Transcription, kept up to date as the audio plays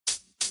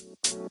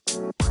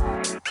Sugar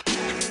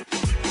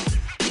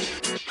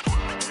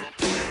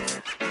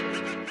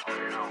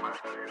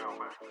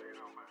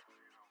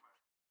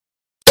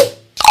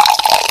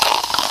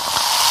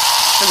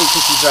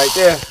cookies right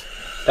there.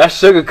 That's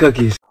sugar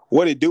cookies.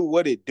 What it do?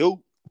 What it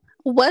do?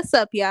 What's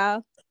up,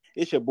 y'all?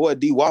 It's your boy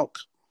D Walk.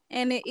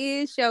 And it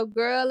is your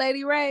girl,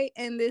 Lady Ray,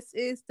 and this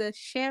is the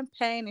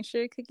Champagne and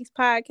Sugar Cookies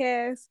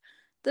podcast,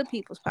 the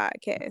People's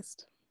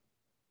Podcast.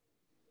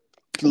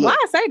 Look, Why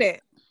I say that?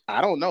 I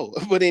don't know,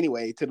 but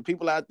anyway, to the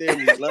people out there,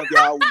 we love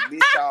y'all. We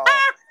miss y'all.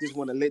 Just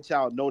want to let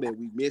y'all know that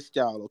we missed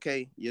y'all.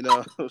 Okay, you know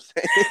what I'm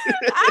saying?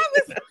 I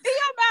was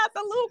about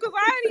to loop because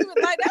I ain't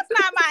even like that's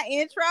not my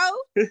intro.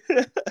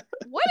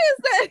 What is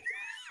that?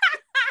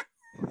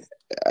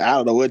 I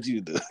don't know what you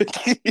do.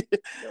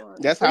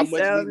 That's how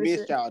much we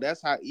missed shit. y'all.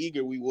 That's how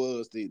eager we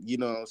was to, you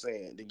know what I'm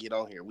saying, to get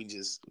on here. We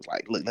just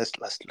like, look, let's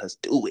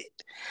do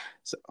it.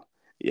 So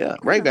yeah,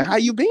 Raven, how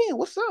you been?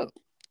 What's up?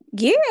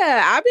 Yeah,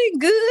 I've been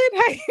good.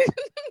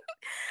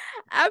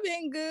 I've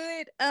been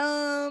good.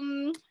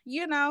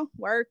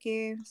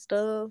 Working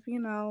stuff,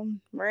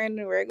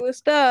 random regular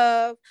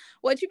stuff.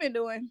 What you been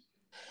doing?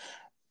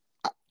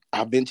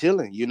 I've been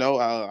chilling.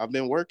 I've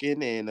been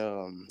working and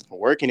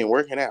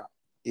working out.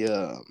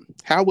 Yeah.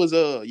 How was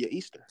your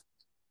Easter?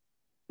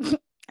 Okay,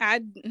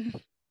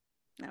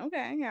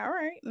 all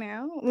right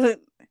now.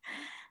 What?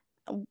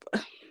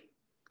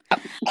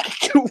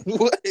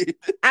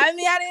 I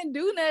mean, I didn't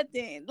do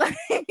nothing.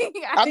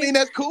 I mean,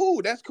 that's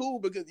cool. That's cool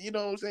because you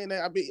know what I'm saying.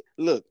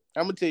 Look,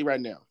 I'm gonna tell you right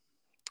now.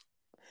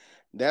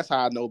 That's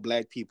how I know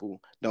black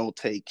people don't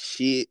take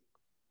shit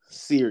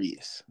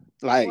serious.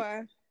 Like,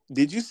 why?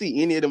 did you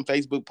see any of them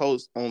Facebook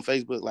posts on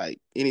Facebook?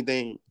 Like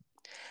anything?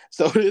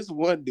 So this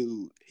one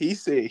dude, he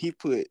said he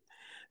put,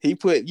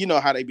 you know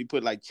how they be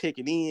put like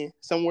checking in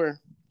somewhere.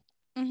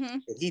 Mm-hmm.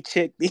 He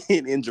checked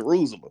in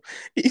Jerusalem.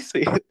 He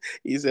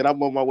said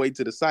I'm on my way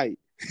to the site.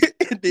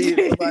 And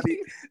then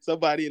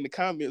somebody in the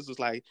comments was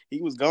like,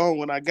 he was gone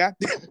when I got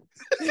there.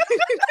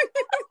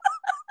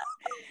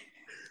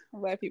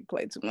 Black people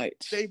play too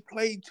much. They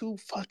play too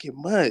fucking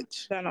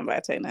much. Don't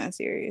nobody take nothing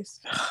serious.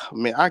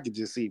 Man, I could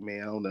just see,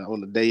 man,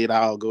 on the day it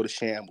all go to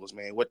shambles,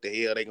 man. What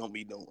the hell they gonna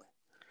be doing?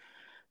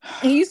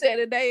 And you said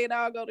the day it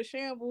all go to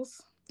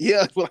shambles.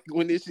 Yeah, like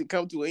when this shit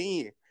come to an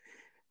end.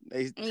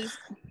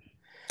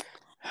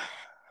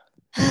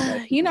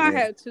 I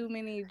have too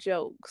many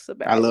jokes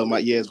about. I love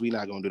yes, we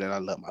not gonna do that. I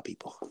love my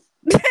people.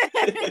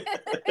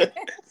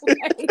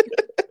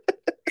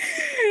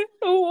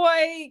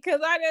 Wait, because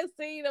I just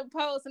seen a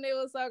post and it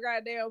was so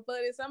goddamn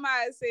funny.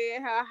 Somebody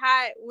said how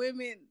hot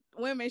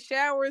women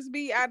showers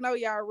be. I know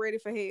y'all ready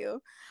for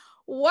hell.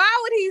 Why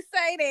would he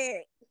say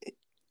that?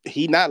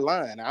 He not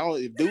lying.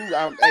 Hey,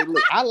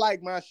 look, I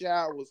like my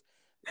showers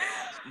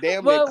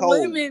damn near cold.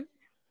 Women,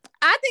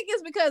 I think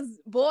it's because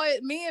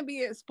men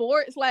be in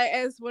sports like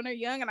as when they're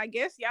young, and I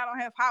guess y'all don't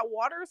have hot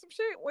water or some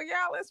shit when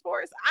y'all in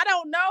sports. I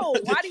don't know.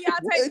 Why do y'all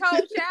take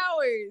cold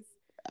showers?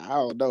 I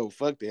don't know.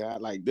 Fuck that. I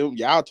like them.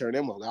 Y'all turn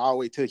them on all the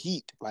way to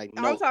heat. Like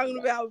no. I'm talking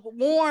about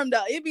warm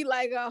though. It'd be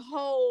like a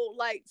whole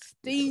like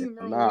steam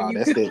room. Nah, when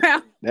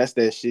you that's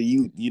that shit.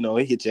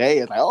 It hit your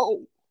ass like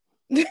oh.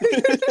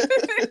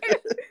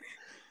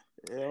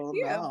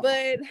 Yeah,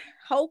 but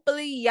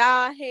hopefully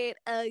y'all had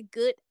a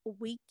good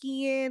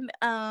weekend.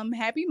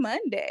 Happy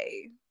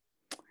Monday.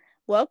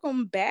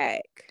 Welcome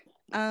back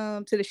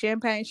to the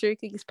Champagne Sugar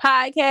Cookies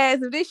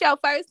podcast. If this your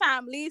first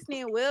time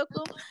listening,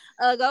 welcome.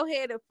 Go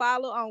ahead and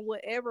follow on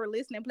whatever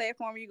listening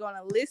platform you're going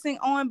to listen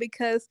on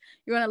because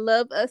you're going to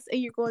love us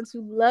and you're going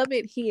to love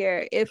it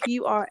here. If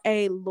you are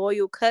a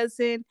loyal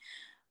cousin,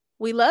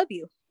 we love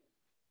you.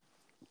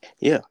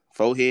 Yeah,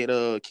 forehead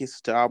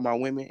kisses to all my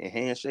women and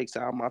handshakes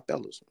to all my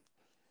fellas.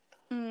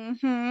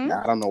 Mm-hmm.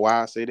 Now, I don't know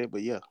why I say that,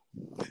 but yeah.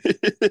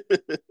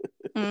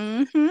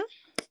 Mm-hmm.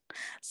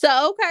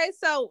 So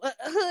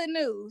hood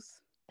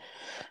news.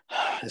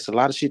 It's a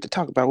lot of shit to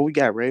talk about. What we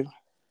got, Raven?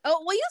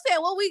 Oh, well, you said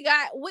what we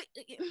got. What?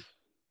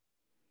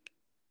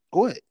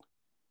 What?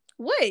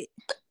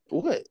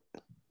 What?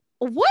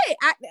 What?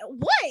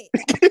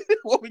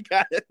 What we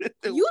got?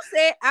 You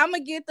said I'm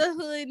gonna get the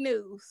hood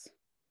news.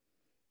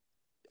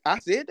 I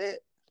said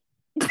that.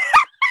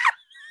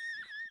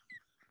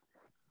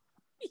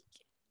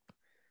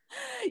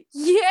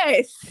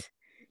 Yes,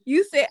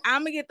 you said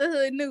I'm gonna get the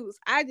hood news.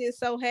 I just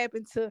so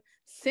happened to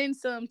send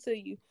some to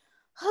you.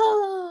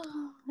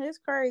 It's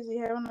crazy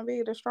having to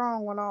be the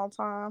strong one all the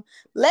time.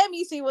 Let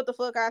me see what the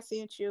fuck I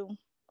sent you.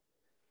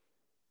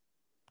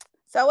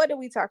 So what did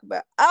we talk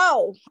about?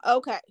 Oh,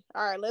 okay.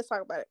 All right, let's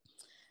talk about it.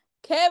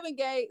 Kevin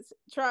Gates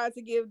tried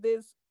to give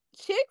this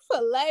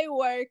Chick-fil-A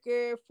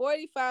worker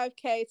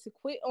 $45,000 to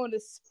quit on the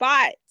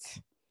spot.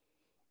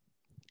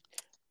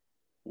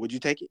 Would you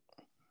take it?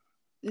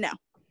 No.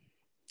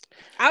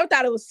 I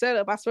thought it was set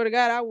up. I swear to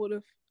God, I would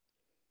have.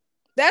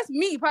 That's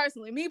me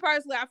personally.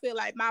 I feel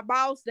like my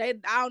boss, I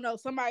don't know,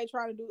 somebody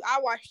trying to do. I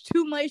watch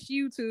too much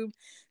YouTube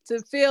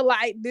to feel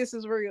like this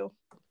is real.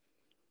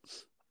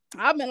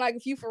 I've been like,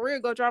 if you for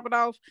real, go drop it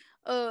off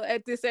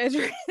at this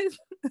address.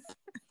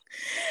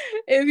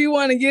 if you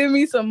want to give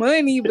me some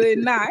money, but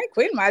nah, I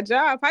quit my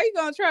job. How you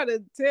gonna try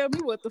to tell me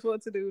what the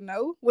fuck to do?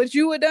 No, would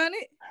you have done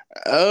it?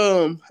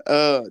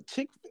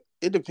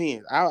 It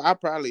depends. I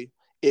probably,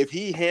 if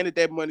he handed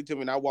that money to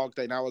me and I walked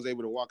out and I was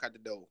able to walk out the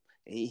door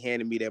and he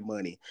handed me that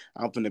money,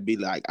 I'm gonna be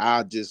like,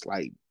 I'll just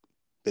like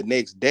the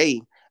next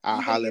day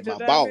I'll holler at my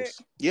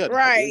boss. Yeah,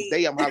 right. The next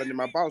day I'm hollering at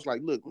my boss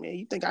like, look, man,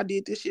 you think I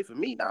did this shit for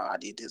me? No, I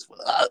did this for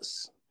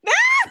us.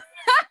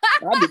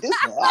 I did this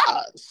for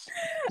us.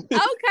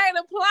 Okay,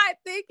 the plot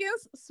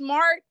thickens.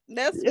 Smart.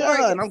 That's smart.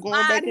 Yeah, and I'm going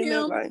back in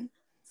there like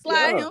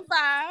slide him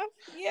 5.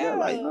 Yeah,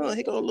 like no,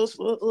 he gonna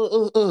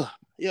look.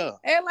 Yeah.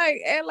 And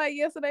like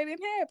yesterday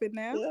didn't happen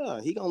now.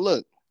 Yeah, he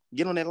gonna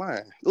get on that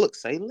line. Look,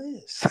 say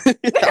less.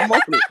 I'm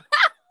on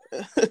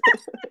it.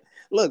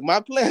 Look,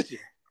 my pleasure.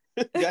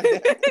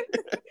 Okay,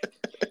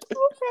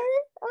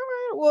 all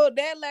right. Well,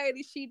 that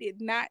lady, she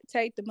did not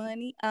take the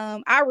money.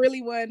 I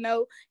really want to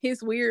know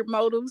his weird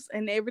motives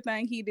and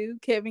everything he do.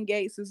 Kevin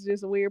Gates is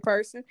just a weird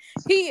person.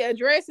 He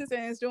addresses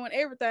and is doing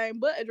everything,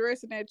 but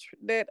addressing that.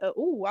 I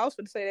was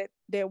going to say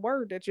that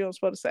word that you're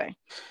supposed to say.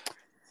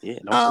 Yeah,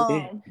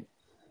 don't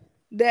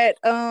forget.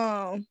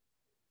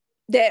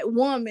 That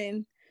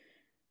woman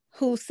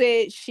who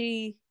said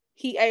he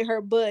ate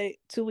her butt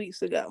 2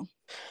 weeks ago.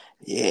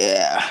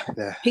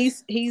 Yeah.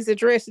 He's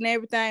addressing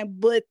everything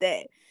but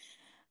that.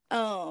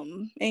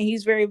 And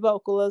he's very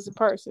vocal as a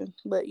person,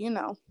 but you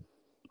know.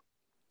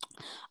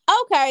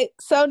 Okay,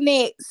 so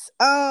next.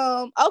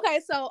 Okay,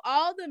 so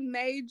all the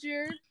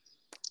major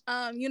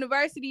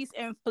universities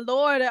in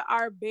Florida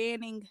are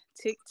banning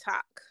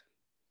TikTok.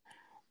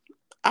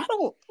 I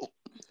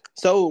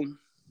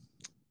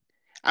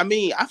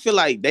feel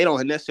like they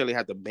don't necessarily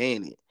have to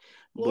ban it.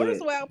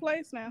 Florida's a wild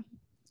place now.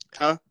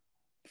 Huh?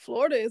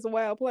 Florida is a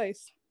wild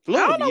place.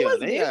 Florida, I don't know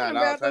what's different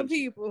about them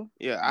people.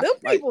 Yeah, them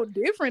people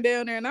different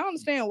down there, and I don't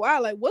understand why.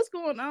 Like, what's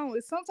going on?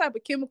 It's some type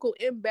of chemical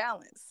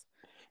imbalance.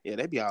 Yeah,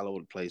 they be all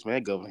over the place,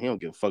 man. Government, he don't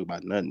give a fuck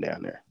about nothing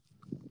down there.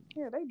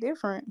 Yeah, they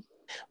different.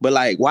 But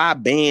like, why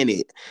ban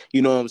it?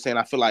 You know what I'm saying?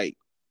 I feel like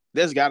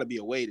there's got to be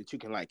a way that you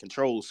can like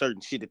control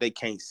certain shit that they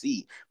can't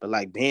see. But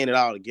like, ban it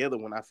all together.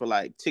 When I feel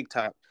like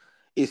TikTok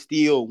is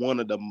still one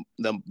of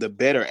the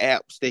better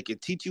apps that can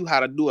teach you how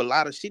to do a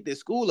lot of shit that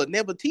school will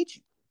never teach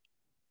you.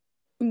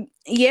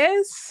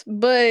 Yes,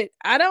 but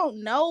I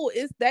don't know.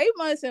 They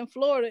must in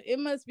Florida. It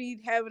must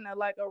be having a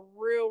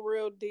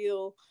real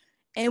deal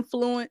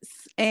influence,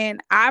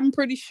 and I'm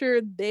pretty sure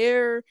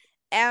their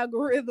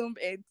algorithm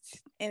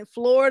in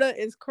Florida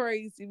is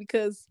crazy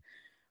because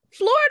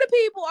Florida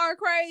people are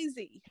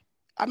crazy.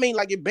 I mean,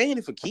 like it banned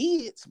it for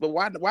kids, but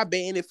why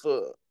ban it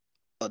for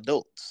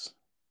adults?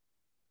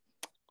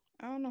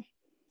 I don't know.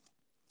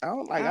 I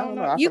don't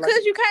know. You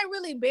can't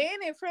really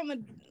ban it from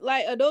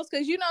adults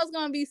because you know it's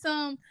gonna be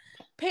some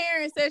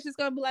parents that's just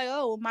gonna be like,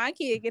 oh, my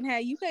kid can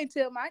have. You can't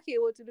tell my kid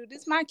what to do.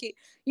 This is my kid.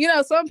 You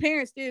know, some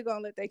parents still gonna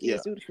let their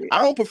kids do the shit.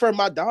 I don't prefer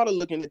my daughter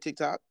looking at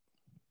TikTok.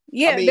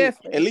 Yeah,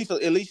 definitely.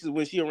 At least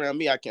when she around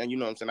me, I can. You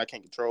know what I'm saying? I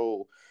can't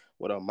control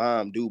what her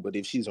mom do, but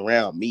if she's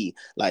around me,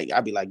 like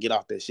I'd be like, get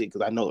off that shit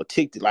because I know a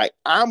TikTok. Like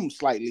I'm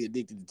slightly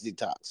addicted to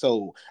TikTok,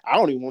 so I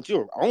don't even want you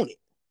to own it.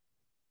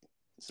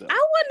 So.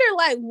 I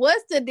wonder,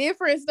 what's the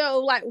difference though?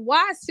 Like,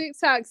 why is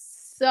TikTok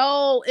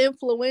so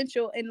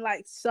influential and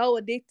so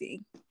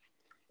addicting?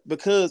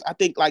 Because I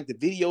think the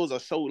videos are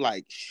so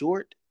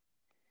short,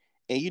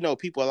 and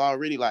people are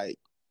already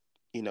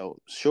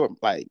short.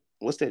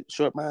 What's that?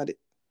 Short-minded.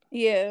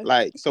 Yeah.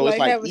 So it's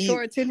have a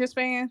short attention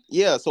span.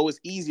 Yeah, so it's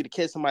easy to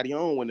catch somebody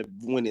on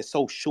when it's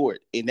so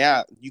short, and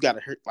now you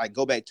gotta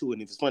go back to it.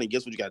 And if it's funny,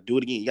 guess what? You gotta do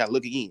it again. You gotta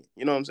look again.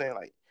 You know what I'm saying?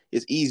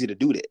 It's easy to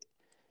do that.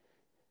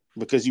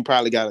 Because you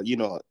probably got a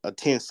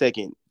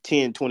 20-second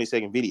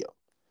video.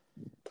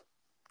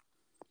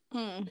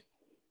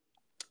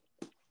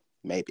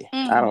 Maybe.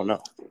 I don't know.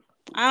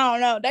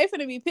 They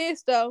finna be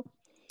pissed though.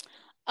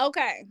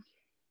 Okay.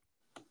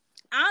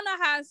 I don't know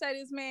how to say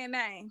this man's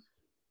name.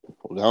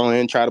 Well, go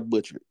ahead and try to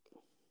butcher it.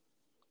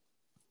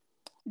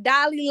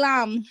 Dalai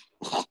Lama.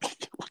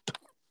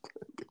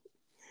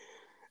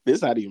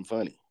 This not even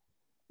funny.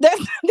 That's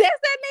that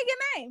nigga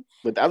name.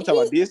 But I'm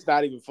talking about this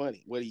not even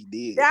funny. What he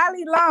did.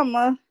 Dalai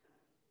Lama.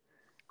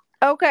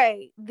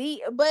 Okay,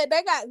 but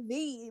they got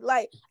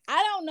I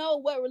don't know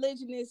what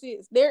religion this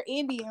is. They're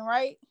Indian,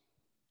 right?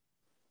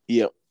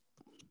 Yep.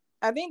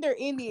 I think they're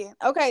Indian.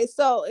 Okay,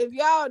 so if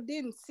y'all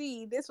didn't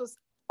see, this was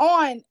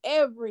on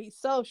every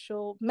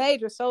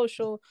major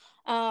social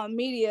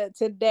media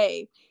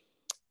today.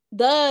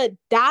 The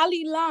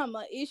Dalai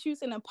Lama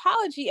issues an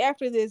apology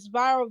after this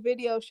viral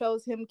video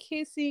shows him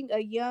kissing a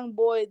young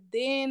boy,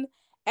 then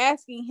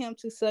asking him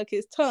to suck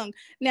his tongue.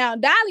 Now,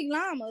 Dalai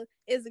Lama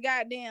is a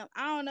goddamn,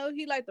 I don't know,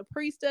 he the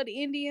priest of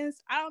the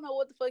Indians. I don't know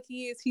what the fuck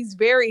he is. He's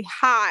very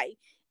high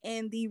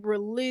in the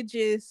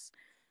religious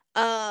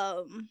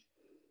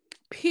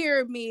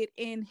pyramid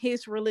in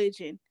his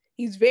religion.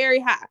 He's very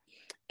high.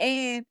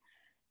 And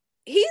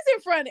he's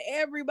in front of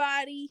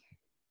everybody.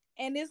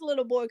 And this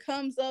little boy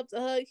comes up to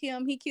hug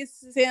him. He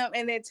kisses him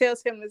and then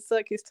tells him to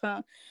suck his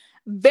tongue.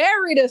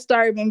 Very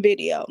disturbing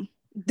video.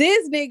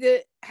 This nigga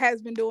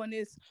has been doing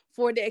this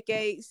for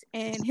decades,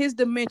 and his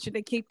dementia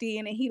that kicked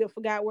in, and he done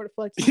forgot where the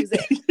fuck he was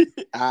at.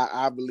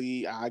 I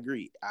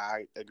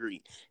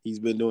agree. He's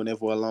been doing that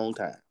for a long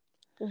time.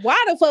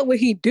 Why the fuck would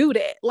he do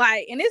that?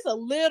 Like, and it's a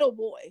little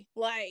boy,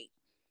 like,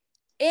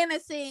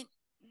 innocent,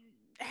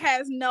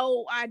 has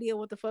no idea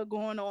what the fuck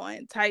going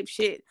on type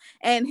shit.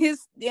 And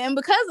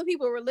because of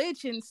people's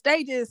religions,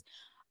 they just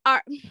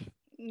are...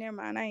 Never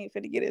mind, I ain't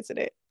finna get into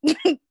that.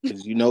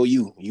 Because you know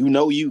you. We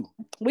know me.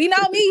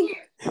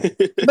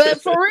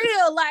 But for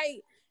real,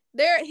 like,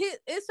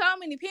 it's so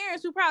many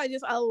parents who probably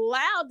just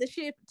allowed the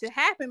shit to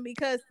happen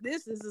because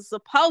this is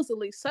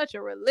supposedly such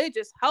a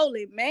religious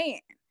holy man.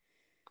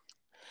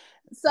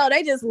 So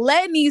they just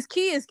letting these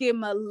kids get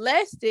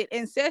molested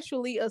and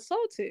sexually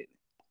assaulted.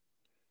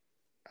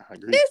 I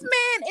agree. This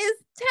man is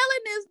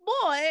telling this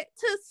boy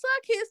to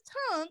suck his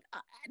tongue.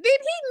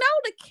 Did he know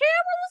the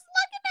camera was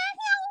looking at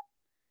him?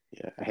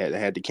 Yeah,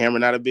 had the camera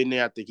not have been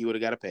there, I think he would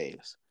have got a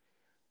pass.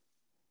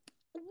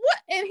 What?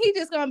 And he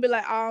just gonna be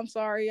like, "Oh, I'm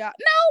sorry, y'all."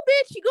 No,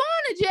 bitch, you're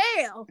going to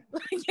jail.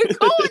 You're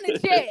going to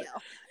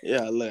jail.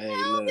 Yeah, look,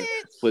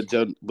 put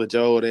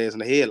your old ass in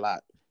the headlock.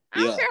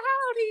 I don't care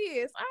how old he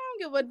is. I don't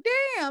give a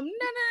damn.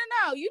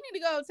 No. You need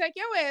to go take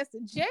your ass to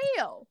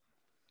jail.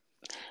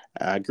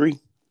 I agree.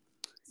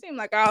 Seem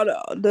like all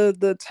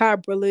the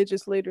top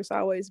religious leaders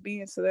always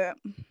be into that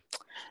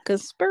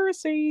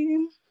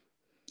conspiracy.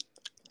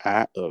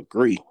 I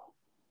agree.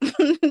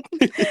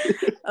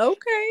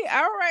 Okay,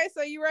 all right.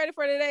 So you ready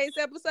for today's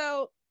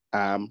episode?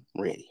 I'm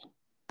ready.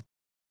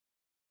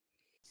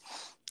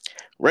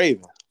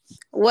 Raven.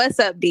 What's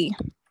up, D?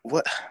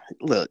 What?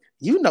 Look,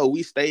 you know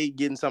we stay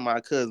getting some of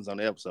our cousins on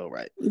the episode,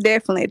 right?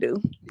 Definitely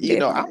do. You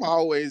know, I'm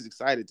always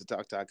excited to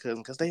talk to our cousins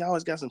because they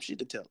always got some shit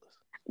to tell us.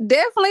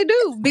 Definitely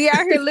do. Be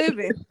out here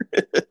living.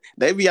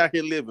 They be out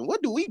here living.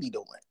 What do we be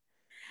doing?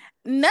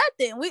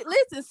 Nothing.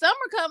 Listen, summer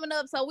coming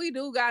up, so we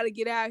do got to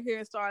get out here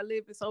and start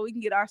living so we can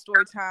get our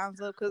story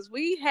times up. Because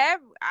I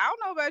don't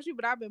know about you,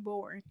 but I've been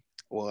boring.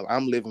 Well,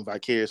 I'm living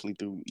vicariously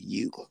through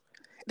you.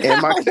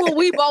 Well,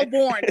 we both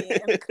born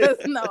then. Because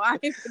no, I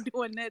ain't been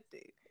doing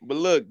nothing. But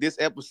look, this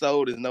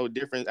episode is no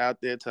different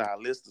out there to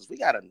our listeners. We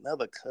got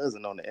another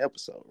cousin on the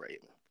episode,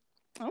 Raven.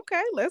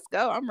 Okay, let's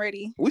go. I'm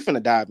ready. We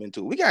finna dive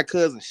into it. We got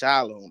cousin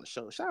Shiloh on the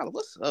show. Shiloh,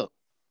 what's up?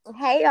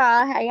 Hey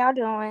y'all, how y'all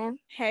doing?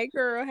 Hey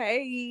girl,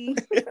 hey.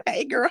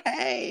 Hey girl,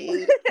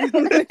 hey.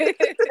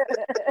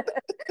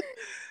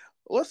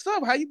 What's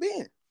up? How you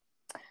been?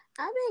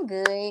 I've been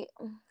good.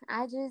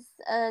 I just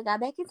got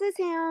back into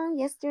town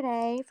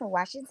yesterday from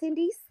Washington,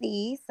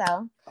 D.C.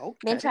 So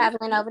been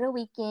traveling over the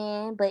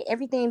weekend, but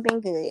everything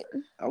been good.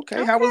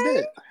 Okay. How was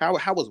that?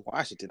 How was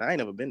Washington? I ain't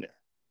never been there.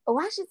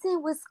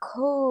 Washington was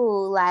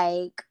cool.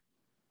 Like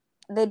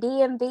the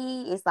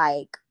DMV is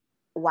like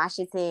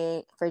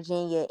Washington,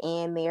 Virginia,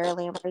 and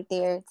Maryland right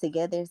there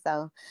together.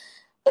 So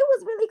it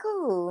was really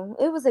cool.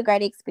 It was a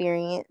great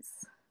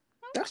experience.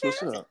 That's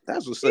what's up.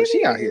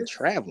 She out here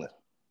traveling.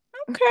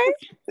 Okay.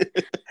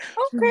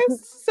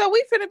 So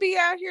we finna be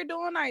out here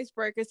doing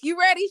icebreakers. You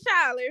ready,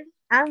 Shyler?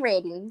 I'm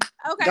ready.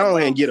 Okay. Go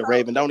ahead and get a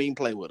Raven. Don't even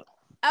play with her.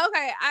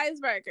 Okay,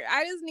 icebreaker.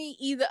 I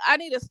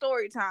need a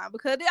story time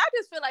because I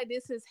just feel like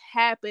this has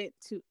happened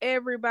to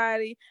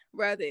everybody,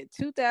 whether in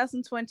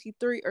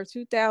 2023 or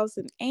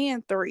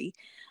 2003.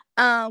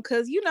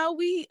 Because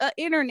we a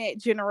internet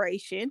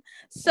generation.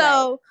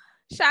 So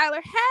right.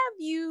 Shyler, have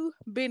you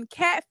been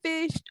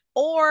catfished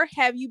or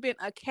have you been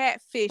a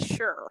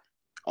catfisher?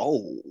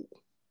 Oh.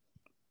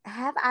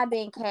 Have I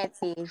been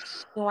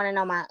catfished? You want to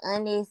know my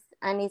honest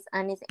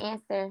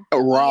answer?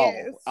 Raw.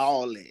 Yes.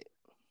 All that.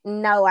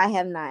 No, I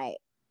have not.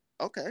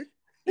 Okay.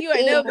 You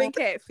ain't never been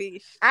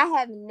catfished. I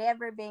have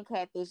never been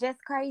catfished.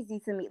 That's crazy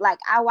to me. Like,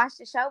 I watched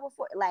the show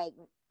before. Like,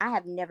 I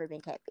have never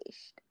been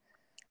catfished.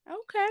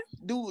 Okay.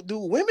 Do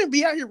women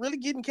be out here really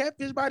getting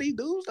catfished by these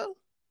dudes, though?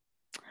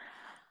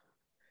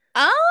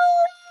 I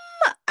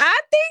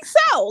think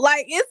so.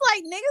 Like, it's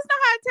like niggas know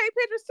how to take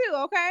pictures too,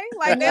 okay?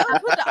 Like, they'll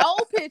put the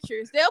old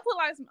pictures. They'll put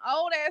like some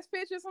old ass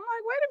pictures. I'm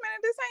like, wait a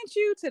minute, this ain't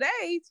you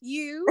today. It's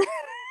you.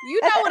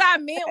 You know what I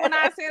meant when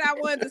I said I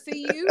wanted to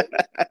see you.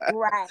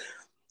 Right.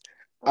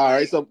 All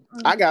right, so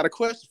I got a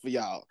question for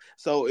y'all.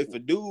 So if a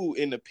dude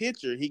in the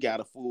picture, he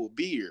got a full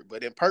beard,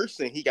 but in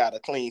person, he got a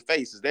clean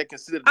face, is that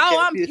considered catfish?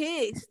 I'm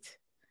pissed.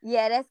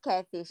 Yeah, that's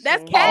catfishing.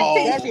 That's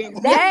catfishing.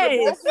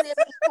 Yes. That's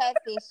definitely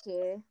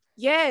catfishing.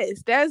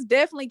 Yes, that's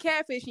definitely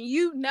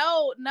catfishing.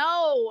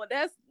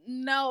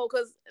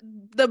 Because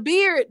the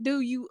beard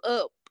do you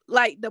up.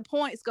 Like, the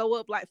points go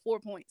up like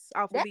 4 points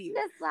off of beard.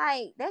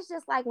 That's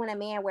just like when a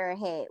man wear a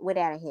hat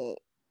without a hat.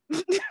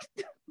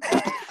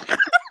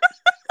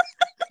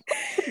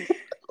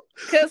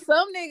 Because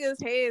some niggas'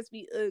 heads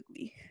be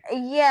ugly.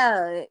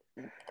 Yeah.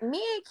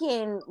 Men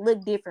can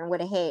look different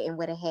with a hat and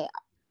with a hat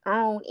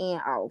on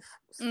and off.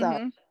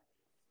 So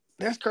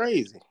that's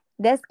crazy.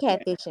 That's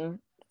catfishing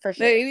for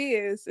sure. It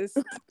is. It's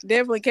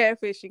definitely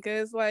catfishing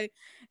because, like,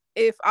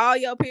 if all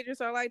your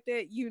pictures are like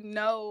that, you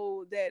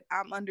know that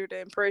I'm under the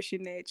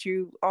impression that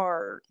you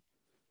are.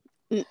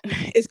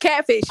 It's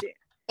catfishing.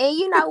 And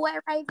you know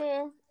what,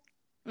 Raven?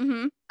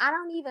 Mm-hmm. I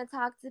don't even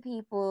talk to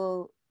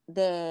people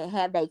that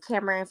have their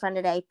camera in front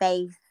of their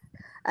face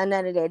or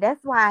none of that.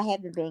 That's why I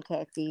haven't been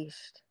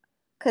catfished.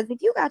 Because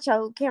if you got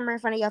your camera in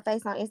front of your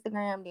face on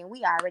Instagram, then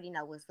we already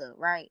know what's up,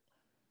 right?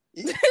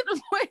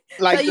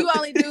 Like so you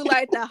only do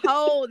like the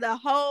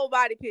whole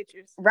body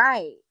pictures.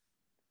 Right.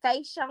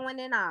 Face showing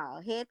and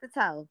all, head to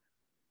toe.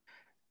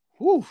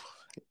 Whew.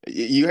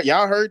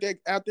 Y'all heard that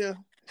out there?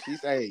 She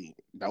say,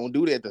 "Don't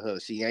do that to her.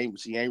 She ain't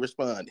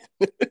responding."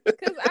 Cause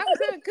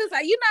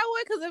you know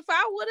what? Cause if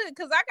I would've,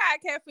 cause I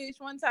got catfish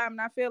one time,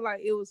 and I feel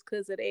like it was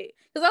cause of that.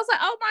 Cause I was like,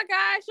 "Oh my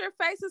gosh, your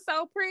face is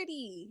so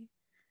pretty,"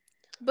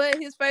 but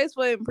his face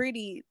wasn't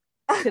pretty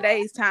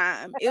today's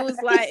time. It was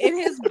like in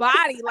his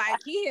body, like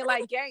he had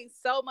like gained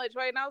so much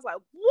weight, and I was like,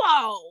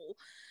 "Whoa!"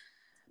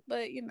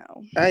 But you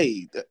know,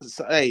 hey,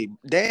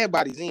 dad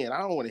body's in. I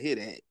don't want to hear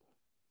that.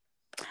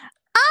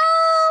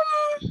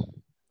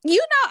 You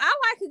know, I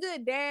like a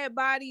good dad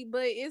body,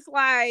 but it's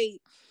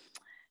like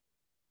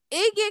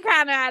it get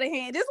kind of out of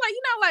hand. Just like,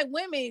 you know, like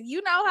women,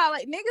 you know how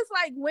like niggas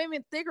like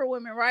women, thicker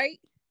women, right?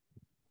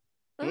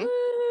 Hmm?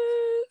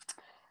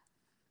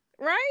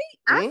 Right?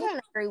 I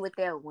can't agree with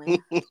that one.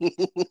 What?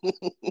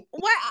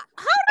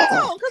 Hold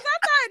on, because I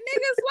thought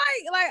niggas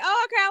like,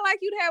 oh, okay, I like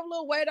you to have a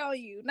little weight on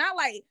you, not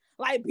like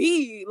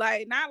big,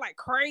 like not like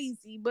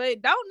crazy,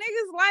 but don't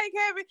niggas like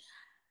having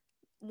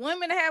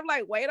women to have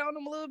like weight on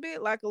them a little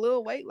bit, like a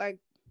little weight, like.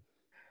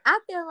 I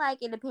feel like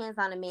it depends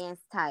on the man's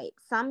type.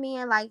 Some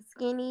men like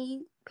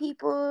skinny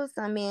people.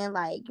 Some men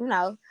like, you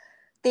know,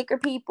 thicker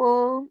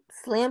people,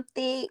 slim,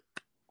 thick,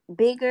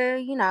 bigger,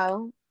 you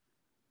know.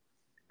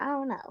 I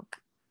don't know.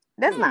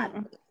 That's my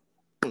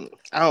opinion.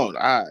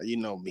 You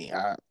know me.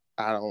 I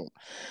don't.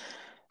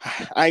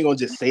 I ain't gonna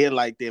just say it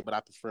like that, but I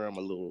prefer them a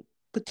little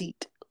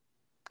petite.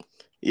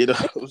 You know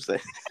what I'm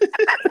saying?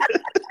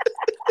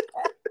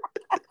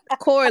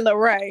 Coi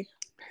Leray.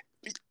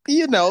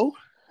 You know.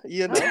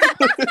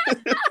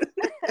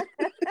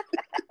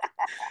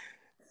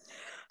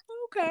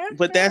 Okay.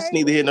 But that's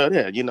neither here nor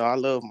there. You know, I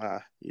love my,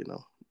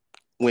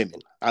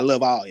 women. I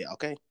love all y'all,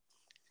 okay?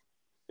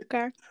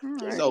 Okay.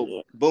 Right.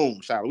 So,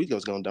 boom, Charlotte, we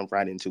just gonna dump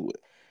right into it.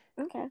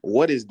 Okay.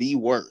 What is the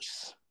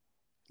worst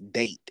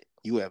date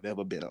you have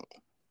ever been on?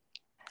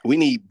 We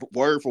need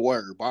word for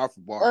word, bar for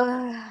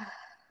bar.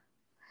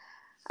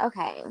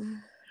 Okay.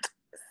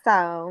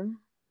 So,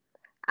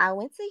 I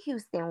went to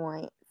Houston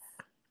once.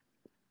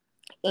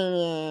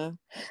 And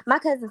my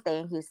cousin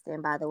stayed in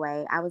Houston, by the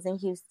way. I was in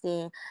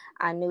Houston.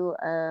 I knew,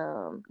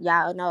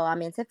 y'all know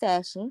I'm into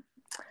fashion.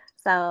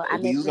 So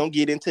we was going to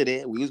get into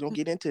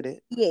that.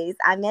 Yes,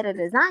 I met a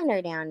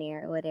designer down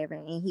there or whatever.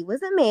 And he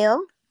was a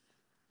male.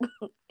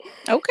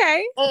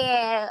 Okay.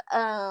 And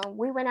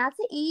we went out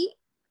to eat.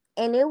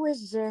 And it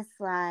was just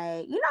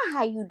like, you know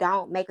how you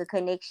don't make a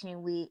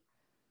connection with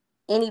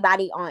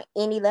anybody on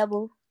any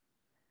level?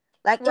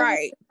 Like,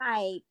 right. It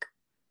was like,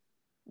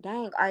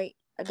 dang,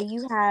 do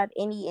you have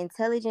any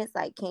intelligence?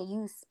 Like, can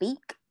you speak?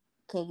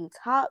 Can you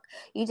talk?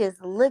 You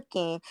just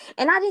looking.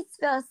 And I just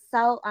felt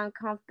so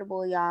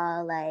uncomfortable,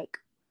 y'all. Like,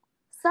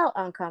 so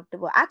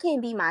uncomfortable. I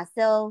can't be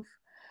myself.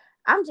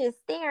 I'm just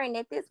staring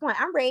at this point.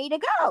 I'm ready to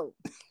go.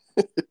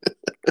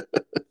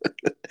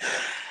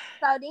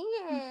 So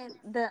then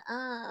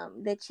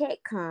the check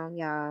come,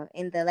 y'all.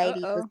 And the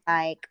lady was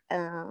like,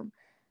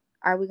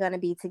 are we gonna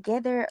be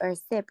together or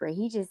separate?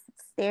 He just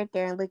stared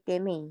there and looked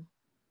at me.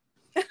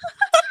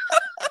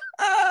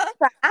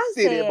 So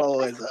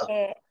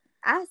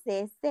I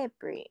said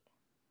separate.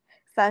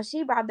 So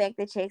she brought back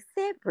the check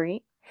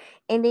separate.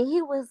 And then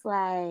he was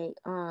like,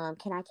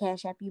 can I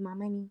cash app you my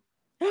money?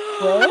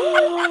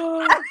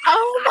 Oh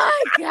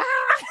my God.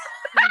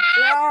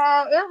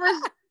 Yeah, it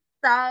was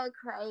so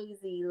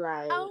crazy.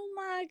 Like, oh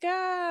my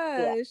gosh.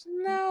 Yeah.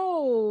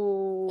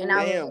 No. And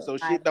damn, so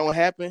shit don't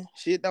happen?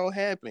 Shit don't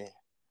happen.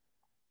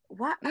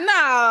 What?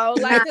 No,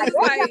 like,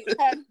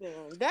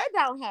 that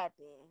don't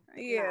happen.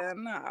 Yeah,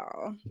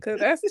 no. Because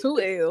that's 2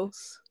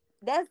 L's.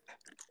 That's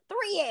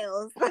 3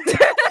 L's.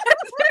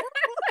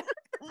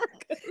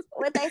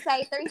 What they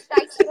say, 3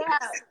 strikes you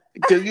out.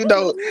 Because,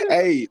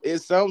 hey,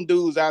 there's some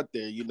dudes out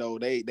there,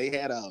 they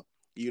had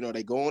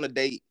they go on a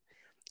date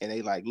and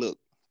they like, look,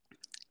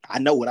 I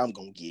know what I'm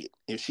going to get.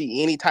 If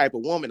she any type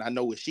of woman, I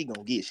know what she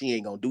going to get. She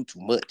ain't going to do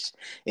too much.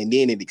 And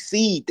then it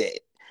exceed that,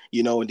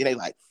 and then they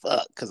like,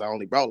 fuck, because I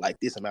only brought like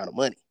this amount of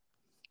money.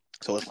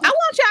 So I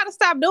want y'all to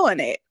stop doing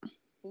that.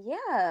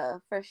 Yeah,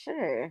 for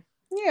sure.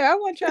 Yeah, I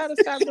want y'all to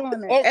stop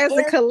doing that as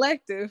a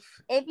collective.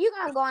 If you're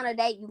going to go on a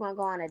date, you're going to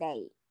go on a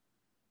date.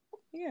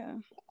 Yeah.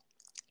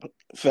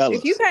 Fellas.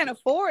 If you can't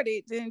afford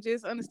it, then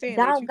just understand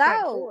don't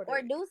go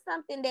or do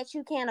something that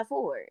you can't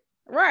afford.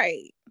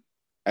 Right.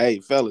 Hey,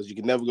 fellas, you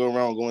can never go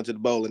wrong going to the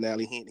bowling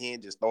alley.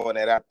 Hint, just throwing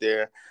that out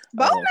there.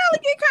 Bowling alley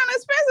get kind of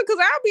expensive because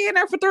I'll be in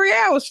there for 3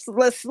 hours.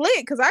 Let's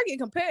slick because I get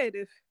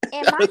competitive.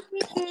 And my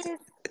thing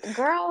is,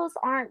 girls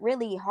aren't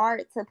really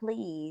hard to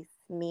please,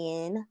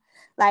 men.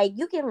 Like,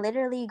 you can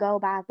literally go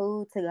buy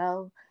food to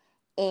go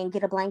and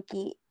get a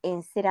blanket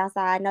and sit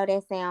outside. I know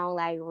that sounds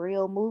like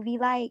real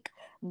movie-like,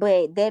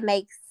 but that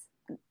makes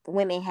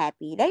women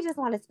happy. They just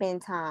want to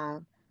spend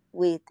time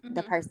with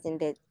the person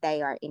that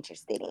they are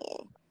interested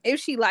in. If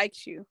she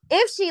likes you.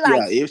 If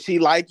she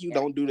like you,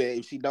 don't do that.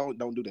 If she don't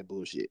do that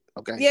bullshit.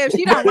 Okay. Yeah, if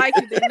she don't like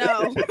you, then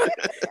no.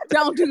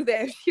 Don't do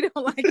that. If she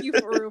don't like you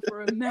for real,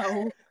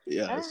 no.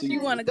 Yeah. She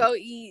want to go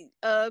eat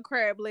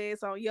crab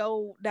legs on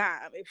your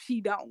dime if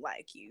she don't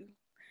like you.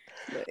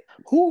 But,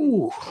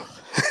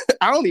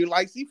 I don't even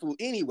like seafood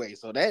anyway,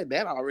 so that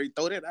already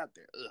throw that out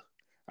there. Ugh.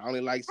 I only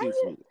like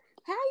seafood.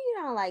 How you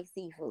don't like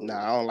seafood?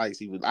 Nah, I don't like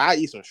seafood. I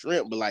eat some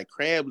shrimp, but like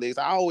crab legs,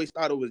 I always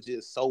thought it was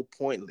just so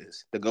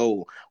pointless to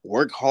go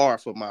work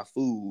hard for my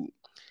food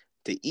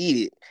to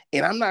eat it,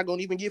 and I'm not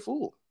gonna even get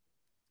full.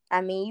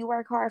 I mean, you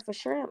work hard for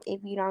shrimp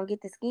if you don't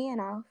get the skin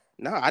off.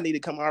 No, I need to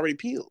come already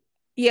peeled.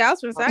 Yeah, I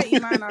was gonna say I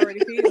eat mine already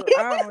peeled.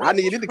 I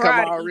need it to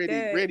come already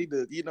ready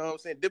to, you know what I'm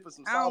saying, dip in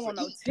some sauce. I don't want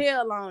no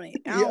tail on it.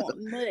 I don't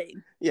want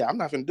nothing. Yeah, I'm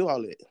not gonna do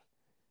all that.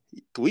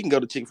 We can go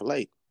to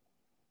Chick-fil-A.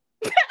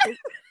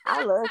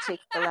 I love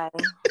Chick-fil-A.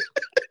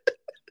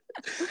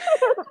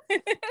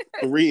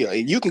 For real.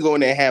 And you can go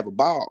in there and have a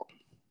ball.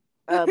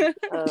 Yeah.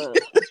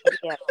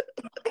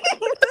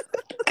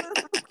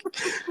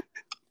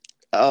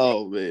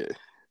 Oh, man.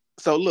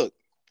 So, look.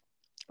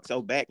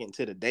 So, back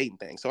into the dating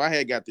thing. So, I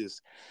had got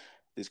this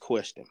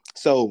question.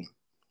 So,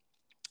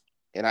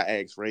 and I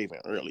asked Raven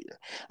earlier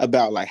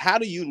about, like, how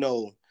do you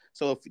know?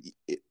 So,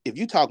 if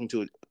you talking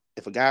to,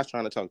 if a guy's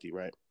trying to talk to you,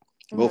 right?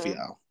 Both of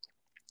y'all.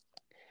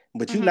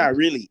 But you're not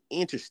really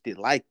interested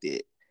like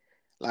that.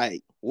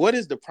 Like, what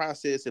is the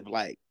process of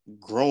like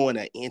growing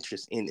an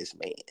interest in this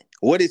man?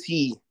 What is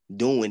he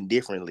doing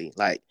differently?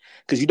 Like,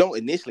 because you don't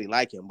initially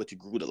like him, but you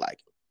grew to like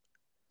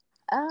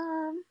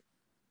him.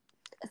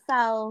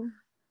 So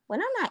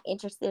when I'm not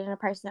interested in a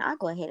person, I'll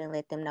go ahead and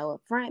let them know up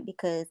front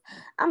because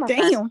I'm a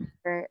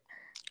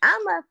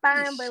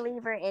firm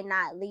believer in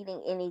not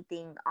leading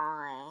anything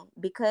on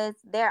because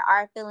there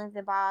are feelings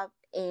involved.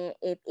 And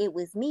if it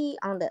was me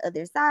on the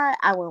other side,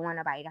 I wouldn't want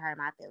nobody to hurt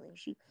my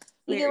feelings. You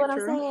get what I'm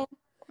saying?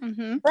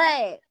 Mm-hmm.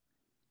 But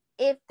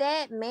if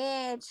that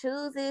man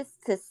chooses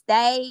to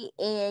stay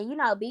and, you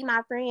know, be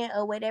my friend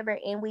or whatever,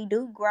 and we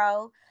do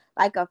grow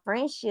like a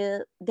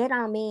friendship, that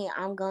don't mean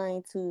I'm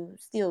going to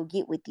still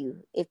get with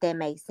you, if that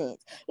makes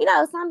sense. You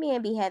know, some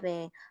men be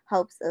having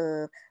hopes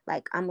of,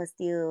 like, I'm going to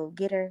still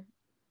get her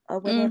or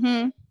whatever.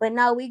 Mm-hmm. But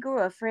no, we grew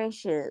a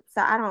friendship,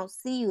 so I don't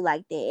see you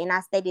like that. And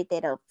I stated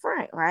that up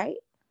front, right?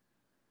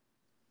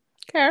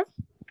 Okay.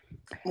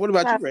 What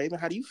about you, Raven?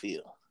 How do you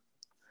feel?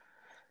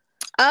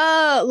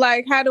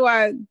 Like, how do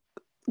I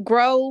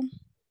grow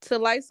to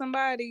like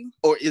somebody?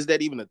 Or is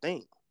that even a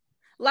thing?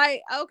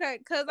 Like, okay,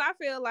 because I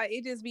feel like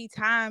it just be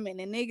timing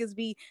and niggas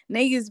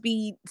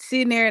be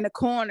sitting there in the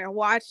corner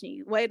watching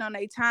you, waiting on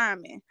their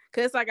timing.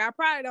 Because, like, I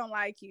probably don't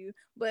like you,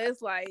 but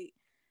it's like,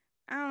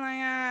 I'm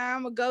like,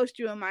 I'm going to ghost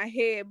you in my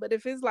head. But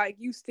if it's like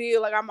you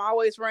still, like, I'm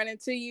always running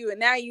to you and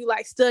now you,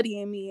 like,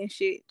 studying me and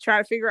shit,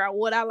 trying to figure out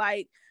what I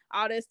like,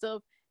 all that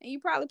stuff, and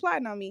you probably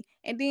plotting on me.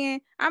 And then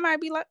I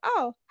might be like,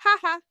 oh,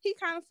 haha, he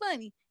kind of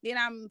funny. Then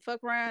I'm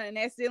fuck around and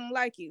accidentally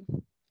like you.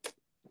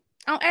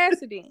 On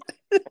accident.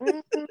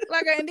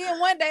 Like, and then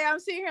one day I'm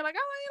sitting here like,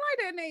 oh, I ain't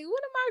like that nigga.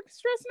 What am I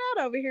stressing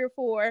out over here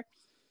for?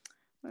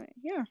 Like,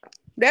 yeah.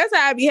 That's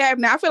how I be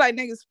happening. I feel like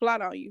niggas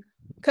plot on you.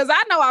 Because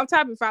I know off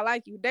top if I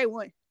like you, day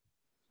one.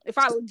 If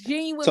I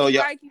genuinely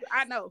like you,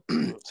 I know.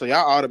 So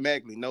y'all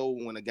automatically know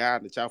when a guy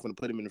that y'all finna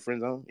put him in the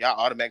friend zone? Y'all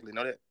automatically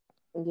know that?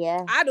 Yeah.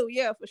 I do,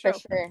 yeah, for sure. For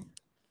sure.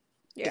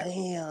 Yeah.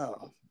 Damn.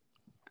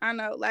 I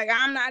know. Like,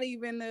 I'm not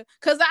even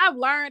because I've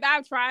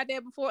tried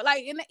that before.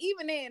 Like,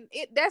 even in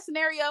that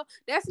scenario,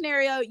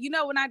 you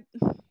know, when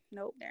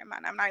nope, never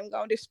mind. I'm not even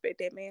gonna disrespect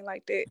that man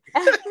like that.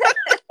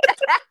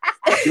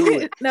 Do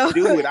it. No.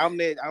 Do it. I'm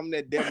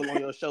that devil on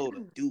your shoulder.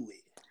 Do it.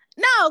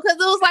 No, because it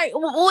was like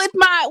with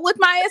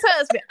my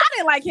ex-husband. I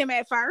didn't like him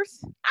at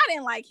first. I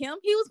didn't like him.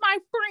 He was my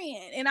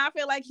friend. And I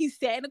feel like he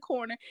sat in the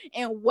corner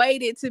and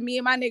waited till me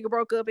and my nigga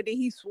broke up. And then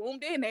he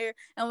swooned in there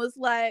and was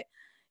like,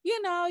 you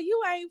know,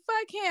 you ain't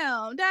fuck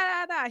him.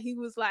 Da, da, da. He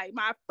was like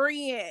my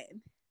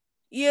friend.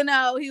 You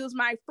know, he was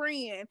my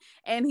friend.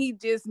 And he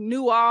just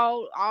knew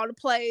all the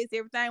plays,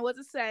 everything what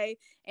to say.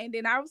 And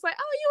then I was like,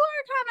 oh, you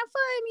are kind of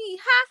funny.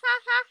 Ha, ha,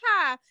 ha,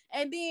 ha.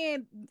 And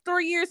then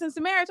 3 years into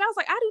marriage, I was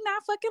like, I do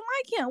not fucking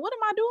like him. What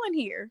am I doing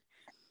here?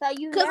 So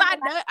you Because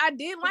I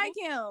didn't like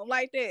him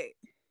like that.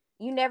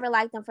 You never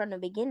liked him from the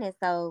beginning,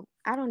 so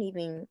I don't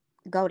even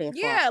go there.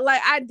 Yeah,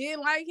 like I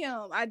didn't like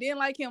him. I didn't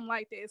like him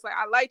like that. It's like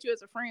I liked you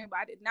as a friend, but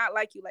I did not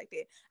like you like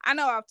that. I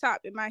know off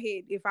top in my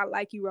head if I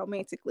like you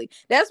romantically.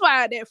 That's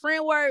why that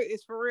friend word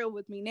is for real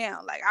with me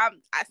now. Like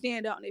I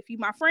stand on it. If you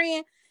my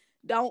friend,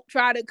 don't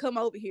try to come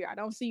over here. I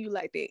don't see you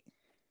like that.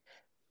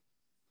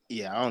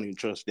 Yeah, I don't even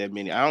trust that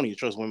many. I don't even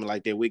trust women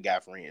like that with guy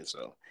friends.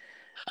 So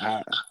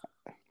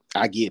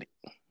I get it.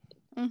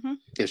 Mm-hmm.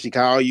 If she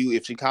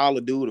call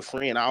a dude a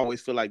friend, I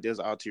always feel like there's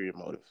an ulterior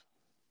motive.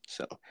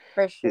 So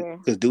for sure,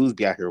 because dudes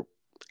be out here,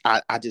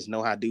 I just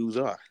know how dudes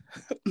are.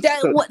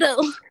 What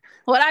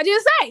I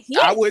just say?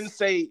 Yes. I wouldn't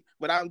say,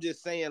 but I'm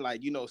just saying,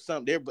 like, you know,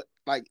 something there. But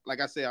like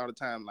I say all the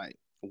time, like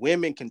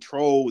women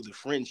control the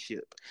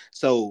friendship.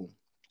 So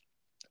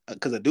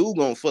because a dude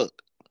gonna fuck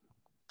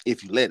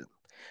if you let him.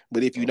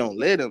 But if you don't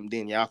let him,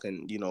 then y'all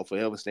can,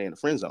 forever stay in the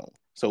friend zone.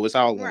 So it's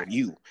all on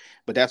you.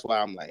 But that's why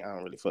I'm like, I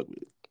don't really fuck with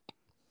it.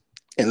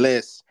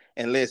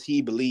 Unless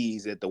he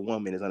believes that the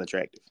woman is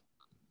unattractive.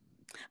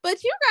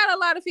 But you got a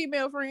lot of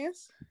female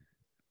friends.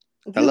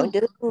 Hello?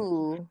 You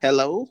do.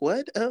 Hello?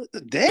 What?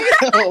 Damn.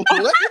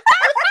 What?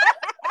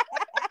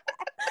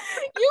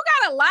 You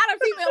got a lot of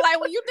female.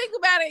 Like, when you think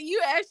about it, you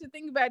actually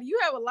think about it, you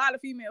have a lot of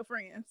female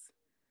friends.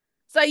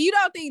 So you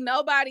don't think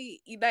nobody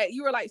that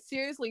you were like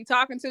seriously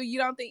talking to, you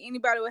don't think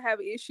anybody would have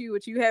an issue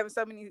with you having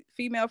so many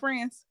female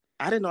friends?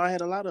 I didn't know I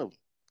had a lot of them.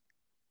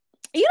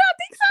 You don't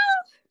think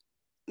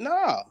so?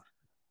 No.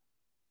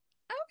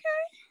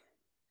 Okay.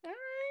 All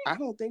right. I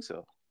don't think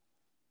so.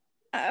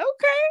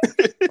 Okay.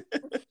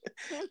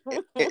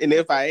 And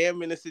if I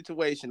am in a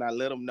situation, I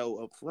let them know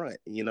up front.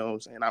 You know what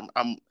I'm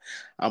saying?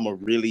 I'm a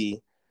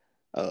really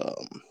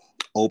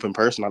open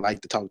person. I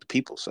like to talk to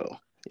people. So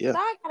yeah. So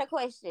I got a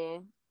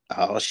question.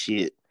 Oh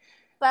shit.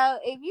 So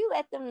if you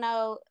let them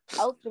know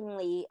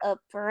openly up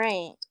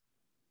front,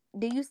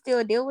 do you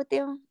still deal with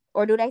them,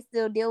 or do they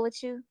still deal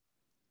with you?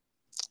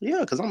 Yeah,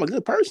 because I'm a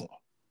good person.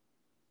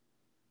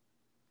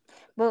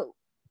 But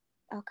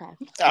okay.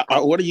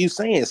 What are you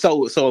saying?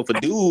 So if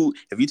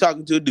you're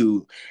talking to a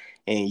dude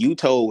and you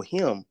told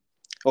him,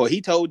 or he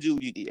told you,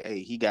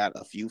 hey, he got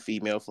a few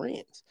female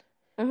friends,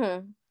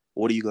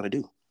 what are you gonna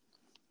do?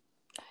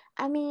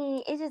 I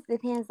mean, it just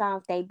depends on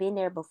if they've been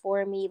there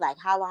before me, like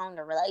how long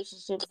the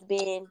relationship's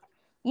been.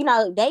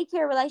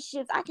 Daycare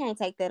relationships, I can't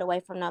take that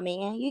away from no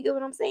man. You get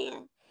what I'm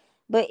saying?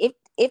 But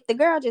if the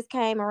girl just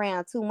came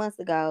around 2 months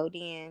ago,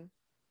 then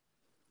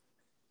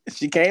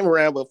she came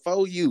around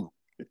before you.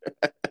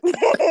 But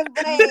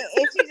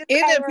if she just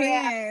it came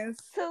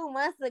depends. around 2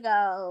 months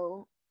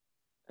ago,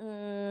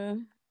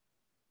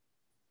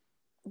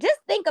 just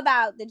think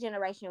about the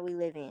generation we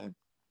live in.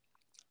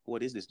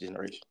 What is this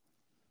generation?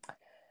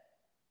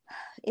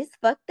 It's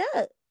fucked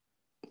up.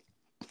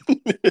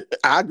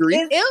 I agree.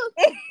 It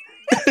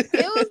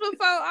was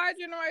before our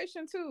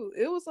generation too.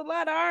 It was a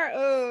lot of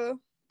our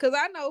because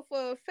I know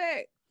for a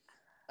fact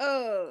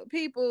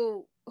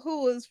people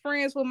who was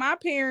friends with my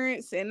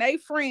parents and they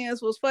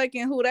friends was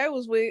fucking who they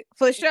was with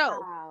for sure.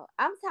 Wow.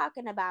 I'm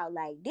talking about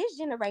like this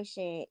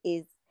generation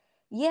is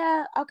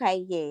yes.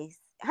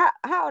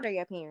 How old are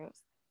your parents?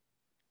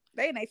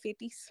 They in their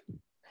 50s.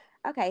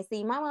 Okay,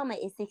 see, my mama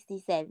is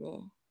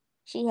 67.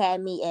 She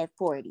had me at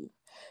 40.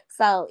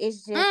 So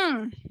it's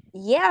just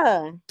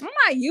yeah.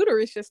 My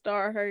uterus should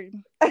start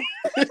hurting. What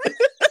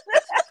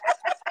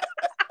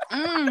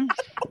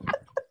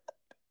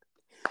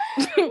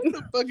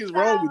the fuck is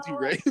wrong with you,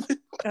 Raven?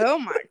 Oh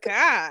my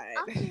God.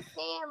 I'm just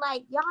saying,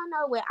 like, y'all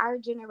know with our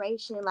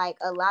generation, like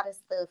a lot of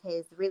stuff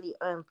has really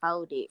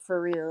unfolded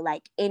for real,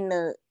 like in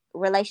the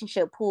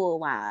relationship pool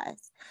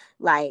wise.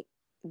 Like,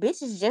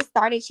 bitches just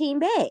started cheating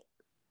back.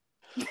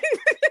 You get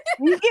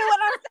what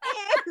I'm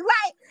saying?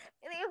 Like,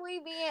 if we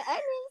being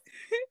honest.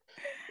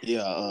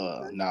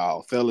 Yeah,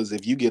 no, fellas,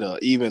 if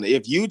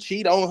you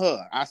cheat on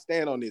her, I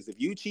stand on this. If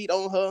you cheat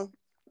on her,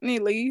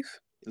 you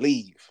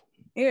leave.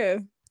 Yeah.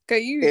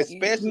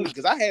 Especially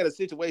because I had a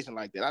situation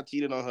like that. I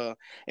cheated on her,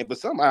 and for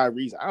some odd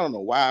reason, I don't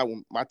know why,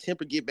 when my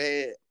temper get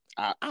bad,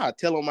 I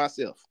tell on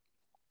myself.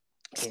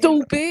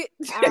 Stupid.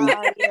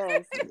 Yeah,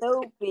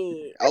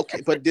 stupid.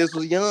 Okay, but this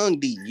was young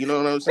D, you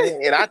know what I'm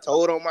saying? And I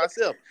told on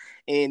myself,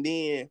 and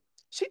then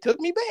she took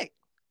me back.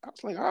 I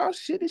was like, oh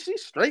shit, is she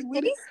straight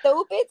with it?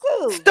 Stupid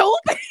too.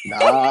 Stupid.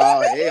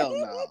 No, hell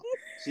no.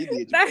 She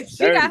did you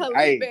she got her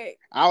leg back.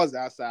 I was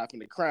outside from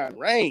the crying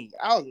rain.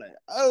 I was like,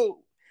 oh.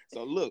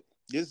 So look,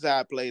 this is how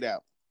it played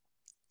out.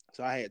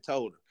 So I had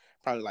told her,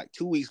 probably like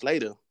 2 weeks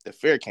later, the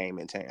fair came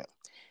in town.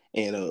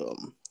 And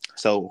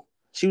so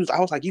I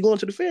was like, you going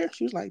to the fair?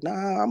 She was like, nah,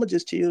 I'm going to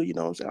just chill, you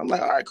know what I'm saying? I'm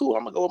like, all right, cool.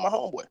 I'm going to go with my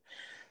homeboy.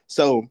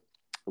 So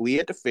we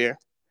at the fair.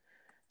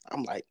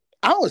 I'm like,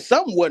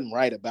 something wasn't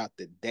right about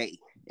the day.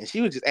 And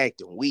she was just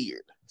acting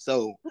weird.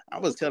 So I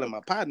was telling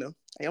my partner,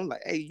 hey, I'm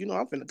like, hey,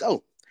 I'm finna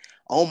go.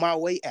 On my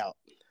way out,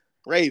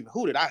 Raven,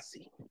 who did I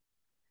see?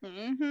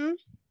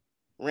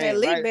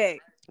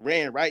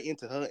 Ran right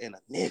into her and a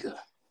nigga.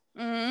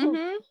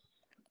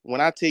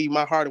 When I tell you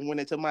my heart went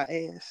into my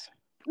ass.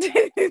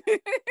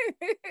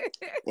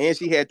 And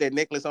she had that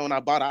necklace on I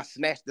bought. I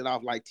snatched it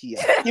off like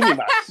T.I. Give me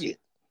my shit.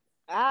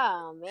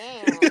 Oh,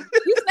 man.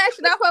 You snatched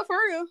it off her for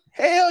real?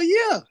 Hell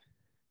yeah.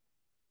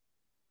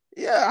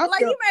 Yeah.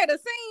 You made a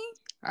scene?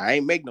 I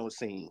ain't make no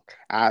scene.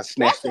 I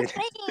snatched it.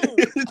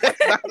 That's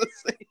not a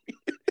scene.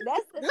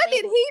 What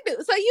did he do?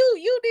 So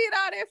you did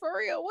all that for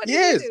real? What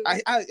did he do?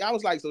 I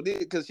was like, so this,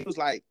 because she was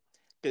like,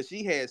 because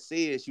she had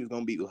said she was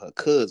gonna be with her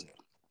cousin.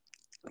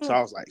 So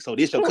I was like, so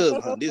this your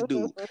cousin, huh? This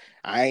dude.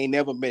 I ain't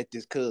never met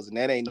this cousin.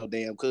 That ain't no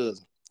damn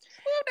cousin.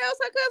 Well, that was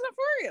her cousin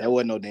for real. That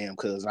wasn't no damn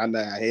cousin. I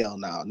know, hell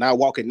no. Not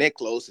walking that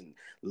close and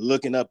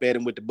looking up at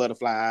him with the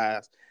butterfly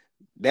eyes.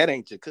 That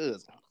ain't your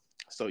cousin.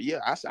 So yeah,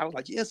 I was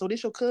like, yeah, so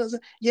this your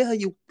cousin? Yeah.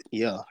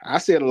 I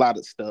said a lot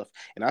of stuff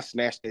and I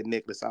snatched that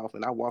necklace off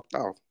and I walked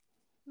off.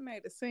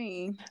 Made a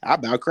scene. I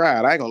about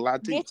cried. I ain't gonna lie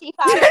to you. Did she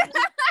follow you?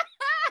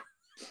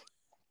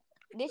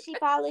 Did she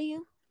follow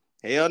you?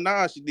 Hell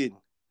no, she didn't.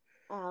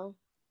 Oh.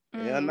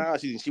 Hell no,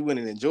 she went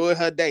and enjoyed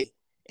her day.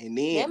 And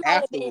then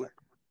afterward,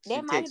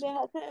 that might have been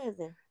her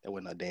cousin. That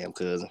wasn't her damn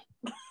cousin.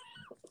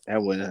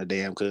 That wasn't her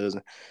damn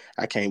cousin.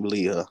 I can't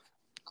believe her.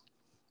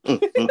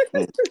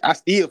 I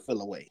still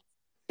feel away.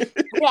 We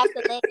have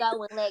to let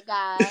go and let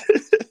God.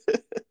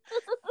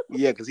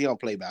 Yeah, because he don't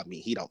play about me.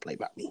 He don't play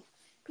about me.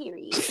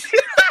 Period.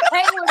 I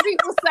hate when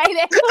people say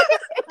that.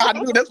 I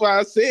knew that's why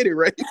I said it,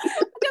 right?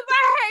 Because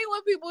I hate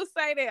when people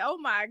say that. Oh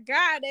my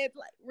God, that's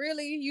like,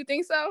 really? You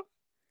think so?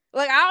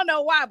 Like, I don't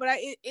know why, but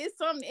it's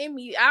something in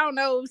me. I don't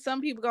know.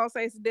 Some people gonna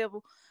say it's the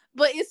devil,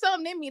 but it's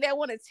something in me that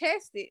want to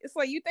test it. It's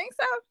like, you think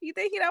so? You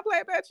think he don't play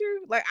about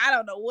you? Like, I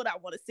don't know what I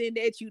want to send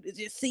at you to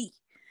just see.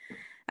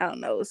 I don't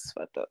know. It's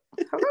fucked up.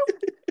 Hello?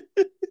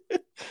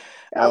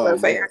 I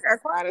was saying I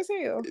got quiet as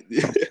hell.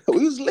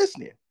 We was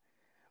listening.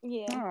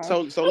 Yeah.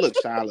 So look,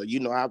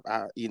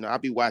 Shyla, I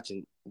be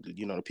watching,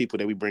 the people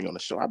that we bring on the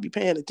show. I be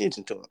paying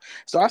attention to them.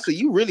 So I said,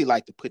 you really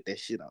like to put that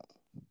shit on.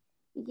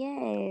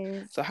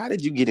 Yes. So how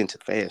did you get into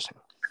fashion?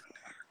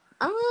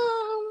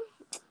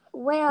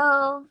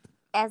 Well,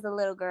 as a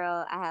little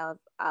girl, I have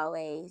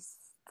always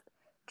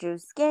drew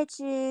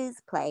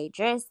sketches, played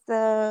dress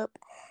up.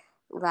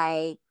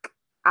 Like,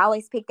 I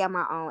always picked out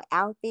my own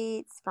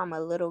outfits from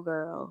a little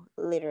girl,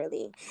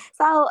 literally.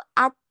 So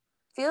I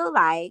feel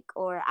like,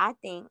 or I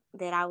think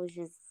that I was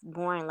just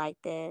born like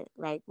that,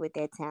 like with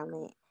that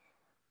talent.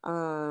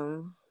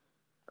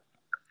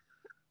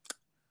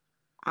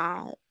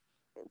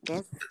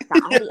 That's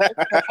the only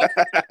explanation.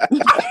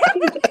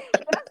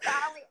 That's the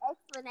only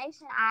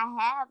explanation I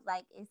have.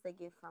 Like, it's a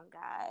gift from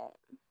God.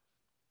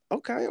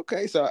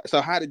 Okay. So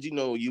how did you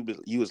know you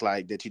was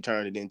like that? You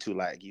turned it into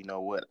like, you know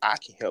what? I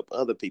can help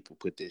other people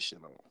put this shit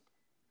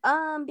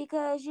on.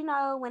 Because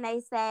when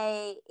they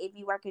say if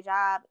you work a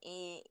job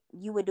and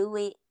you would do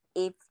it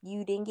if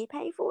you didn't get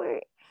paid for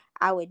it,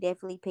 I would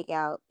definitely pick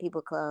out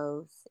people's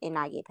clothes and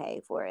not get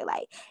paid for it.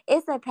 Like,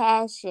 it's a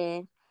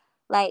passion.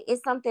 Like,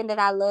 it's something that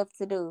I love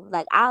to do.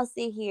 Like, I'll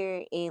sit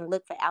here and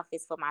look for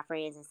outfits for my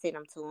friends and send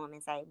them to them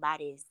and say, buy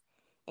this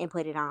and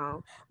put it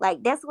on.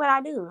 Like, that's what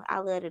I do. I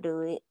love to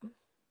do it.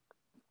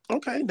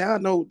 Okay, now I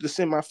know to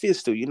send my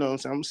fist to. You know what I'm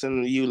saying? I'm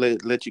sending to you,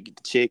 let you get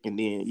the check, and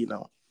then,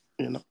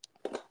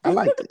 I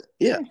like it.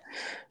 Yeah.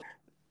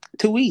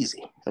 Too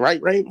easy.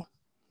 Right, Raven?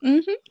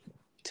 Mm-hmm.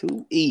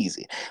 Too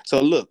easy. So,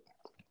 look,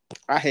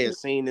 I had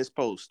seen this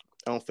post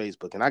on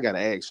Facebook, and I got to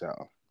ask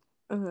y'all.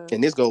 Mm-hmm.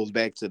 And this goes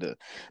back to the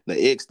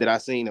ex that I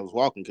seen that was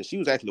walking, because she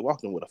was actually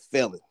walking with a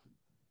felon.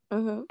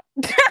 Mm-hmm.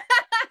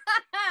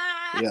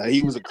 Yeah,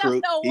 he was a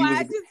crook.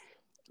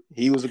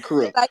 He was a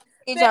crook. Like,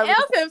 the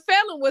elfin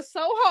felon was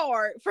so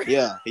hard.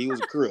 Yeah, he was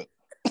a crook.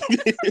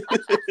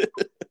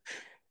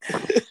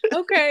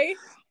 Okay.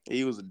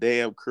 He was a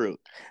damn crook.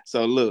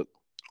 So look,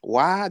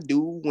 why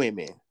do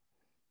women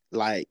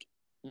really,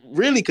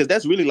 because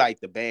that's really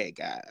like the bad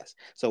guys.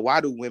 So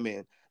why do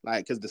women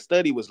because the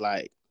study was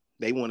like,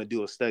 they want to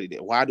do a study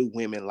that why do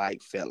women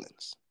like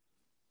felons?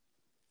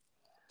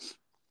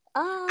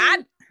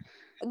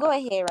 Go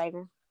ahead,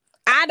 Raven.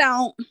 I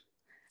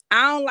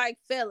don't like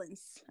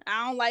felons.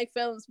 I don't like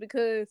felons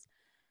because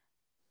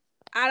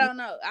I don't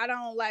know. I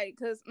don't like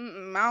because I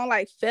don't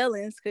like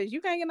felons because you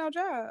can't get no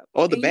job.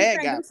 Or the bad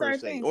guy per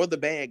se. Or the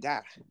bad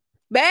guy.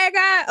 Bad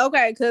guy?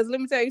 Okay, because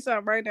let me tell you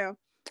something right now.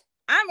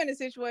 I'm in a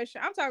situation.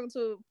 I'm talking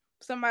to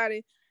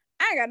somebody.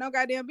 I ain't got no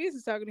goddamn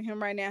business talking to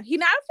him right now. He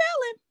not a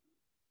felon.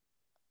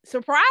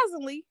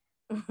 Surprisingly.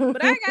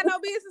 But I ain't got no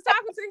business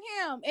talking to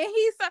him. And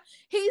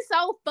he's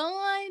so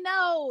fun.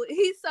 No.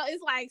 It's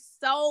like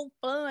so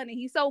fun. And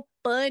he's so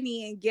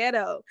funny and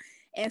ghetto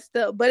and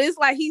stuff. But it's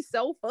like he's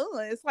so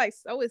fun. It's like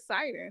so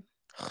exciting.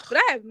 But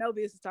I have no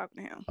business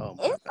talking to him.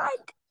 It's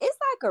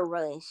like a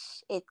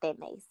rush, if that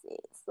makes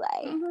sense.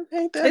 Like,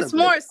 it's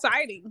more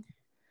exciting.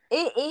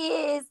 It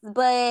is,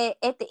 but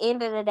at the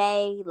end of the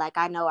day, like,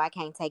 I know I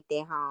can't take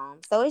that home.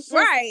 So it's just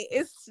right.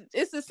 It's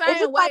the same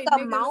it's way. Like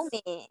a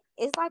moment.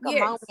 It's like a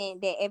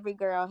moment that every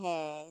girl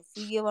has.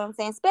 You get what I'm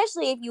saying?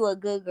 Especially if you a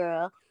good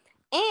girl.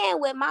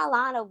 And with my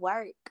line of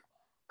work,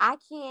 I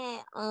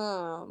can't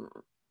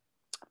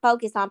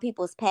focus on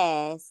people's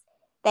past.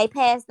 They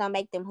past don't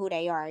make them who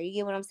they are. You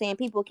get what I'm saying?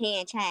 People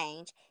can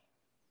change.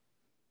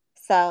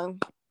 So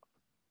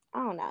I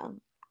don't know.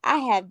 I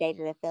have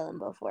dated a felon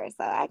before,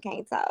 so I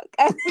can't talk.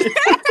 It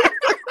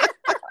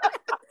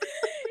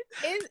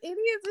is.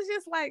 It's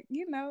just like,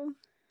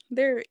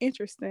 they're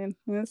interesting.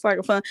 It's like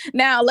a fun.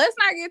 Now, let's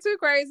not get too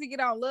crazy. Get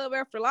on Love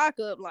After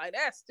Lockup. Like,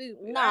 that's stupid.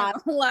 Nah,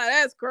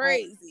 that's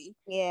crazy.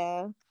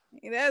 Yeah.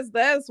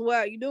 That's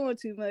why you're doing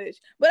too much.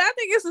 But I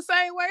think it's the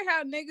same way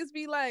how niggas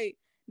be like,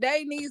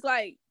 they need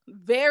like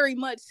very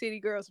much city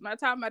girls. I'm not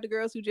talking about the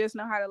girls who just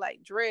know how to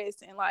like dress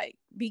and like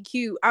be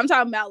cute. I'm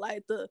talking about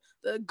like the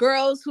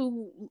girls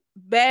who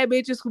bad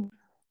bitches who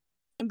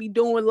be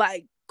doing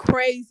like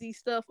crazy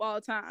stuff all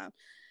the time.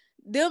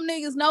 Them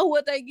niggas know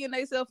what they getting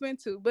themselves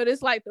into, but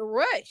it's like the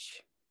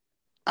rush.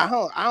 I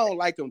don't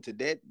like them to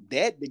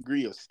that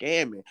degree of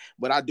scamming,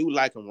 but I do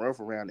like them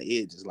rough around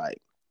the edges.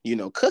 Like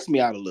cuss me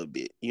out a little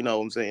bit. You know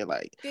what I'm saying?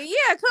 Like,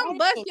 yeah, come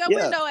bust your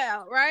window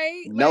out,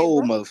 right? No,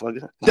 like,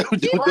 motherfucker.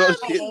 Don't do no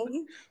shit.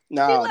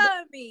 No, she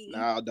love me.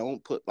 No,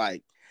 don't put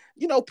like,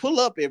 pull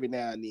up every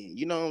now and then.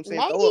 You know what I'm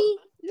saying? Maybe,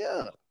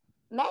 yeah.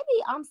 Maybe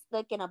I'm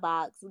stuck in a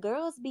box.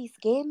 Girls be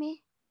scamming.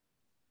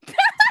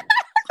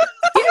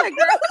 Yeah,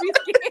 girls be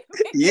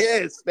scamming.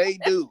 Yes, they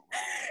do.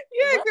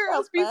 Yeah, what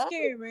girls be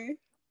scamming.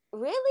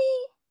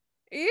 Really?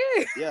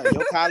 Yeah. Yeah,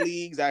 your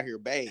colleagues out here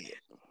bad.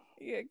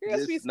 Yeah,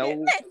 girls be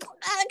scamming.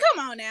 Come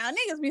on now,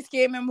 niggas be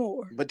scamming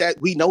more. But that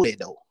we know that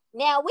though.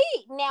 Now we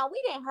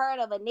didn't heard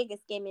of a nigga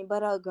scamming,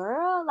 but a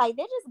girl, like,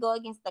 they just go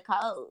against the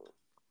code.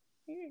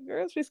 Yeah,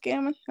 girls be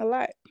scamming a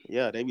lot.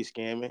 Yeah, they be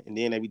scamming, and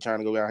then they be trying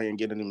to go out here and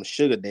get them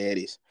sugar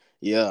daddies.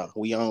 Yeah,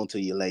 we on to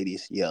you,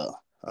 ladies. Yeah.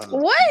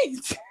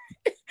 What?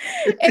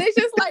 And it's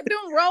just like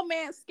them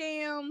romance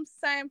scams,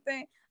 same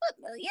thing.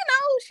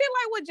 Shit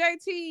like what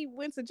JT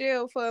went to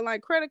jail for,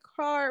 like credit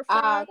card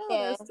fraud, all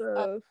that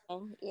stuff.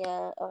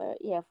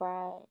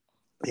 Fraud.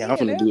 Yeah, I'm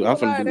finna do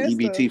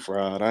EBT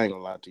fraud. I ain't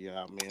gonna lie to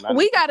y'all, man.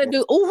 We gotta do.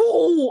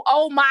 Ooh,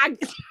 oh my.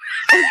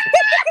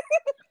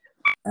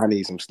 I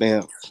need some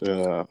stamps.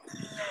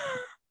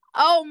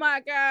 Oh my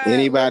God.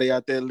 Anybody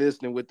out there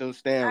listening with them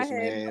stamps,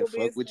 man,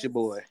 fuck with your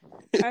boy.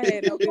 I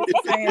had no business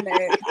saying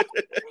that.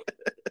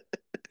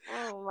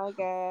 Oh my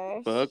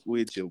gosh. Fuck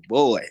with your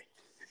boy.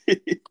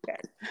 Hey,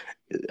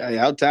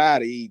 I'm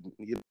tired of eating.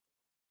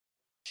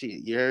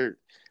 Shit, you heard?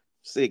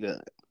 Sick of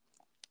it.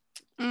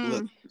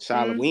 Look,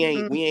 Charlotte, we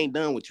ain't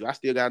done with you. I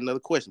still got another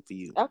question for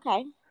you.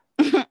 Okay.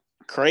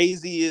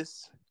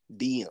 Craziest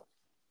DM.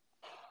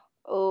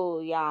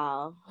 Oh,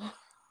 y'all.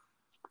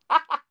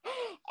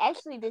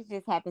 Actually, this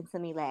just happened to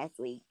me last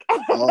week.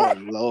 Oh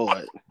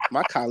Lord,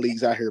 my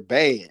colleagues out here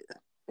bad.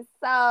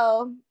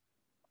 So,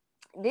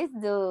 this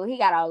dude, he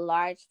got a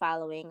large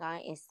following on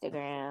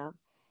Instagram.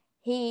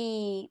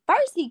 He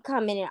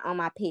commented on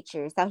my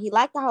pictures. So he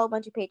liked a whole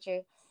bunch of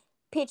pictures,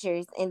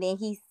 and then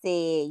he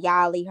said,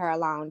 "Y'all leave her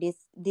alone. This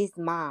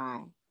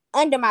mine."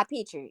 Under my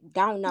picture.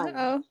 Don't know.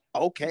 Uh-oh.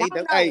 Okay,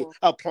 hey,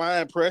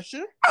 applying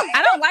pressure.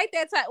 I don't like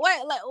that type.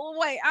 Wait.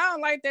 I don't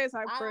like that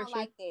type of pressure. I don't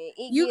like that.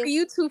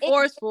 You too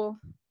forceful.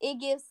 It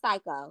gives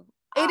psycho.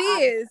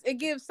 It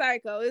gives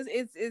psycho.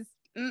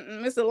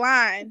 It's a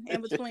line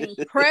in between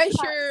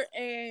pressure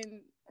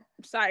and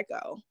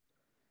psycho.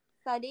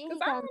 So then he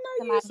comes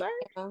to my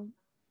DM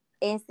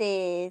and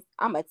says,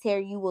 "I'm gonna tear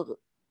you up."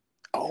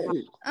 Oh.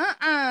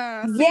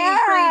 Yeah.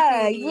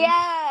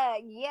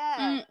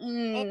 Mm-mm.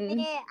 And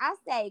then I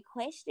say,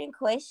 question.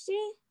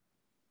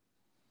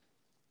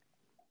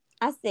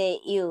 I said,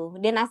 ew.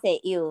 Then I said,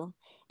 ew.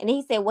 And then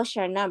he said, "What's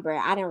your number?"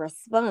 I didn't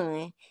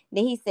respond.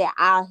 Then he said,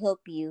 "I'll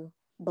help you."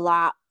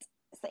 Blocked.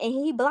 And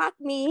he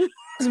blocked me.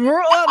 Okay,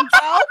 girl.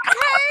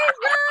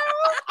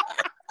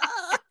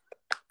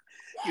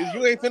 Cause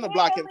you ain't finna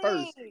block him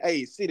first.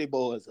 Hey, city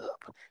boys up.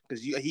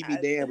 Cause he be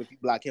damned if you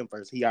block him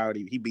first.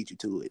 He beat you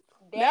to it.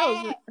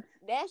 That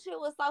shit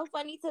was so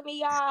funny to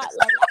me, y'all.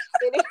 Like,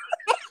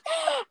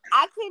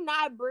 I could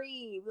not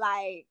breathe.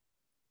 Like,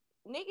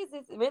 niggas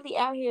is really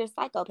out here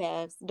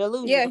psychopaths,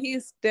 delusional. Yeah,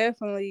 he's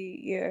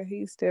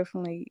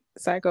definitely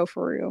psycho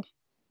for real.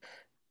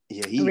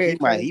 Yeah, he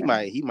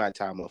might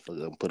tie him up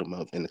and put him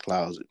up in the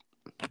closet.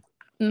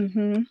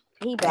 Mm-hmm.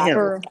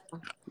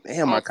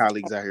 Damn, my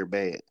colleagues out here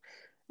bad.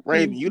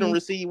 Raven, you don't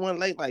receive one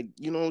late, like,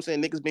 you know what I'm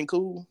saying? Niggas been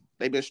cool.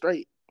 They been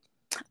straight.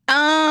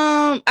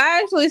 I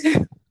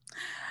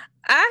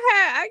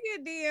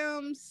get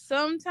DMs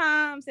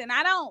sometimes and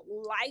I don't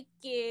like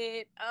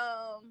it.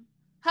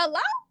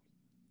 Hello?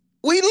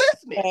 We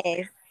listening.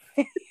 Yes.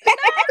 I'm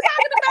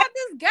talking about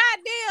this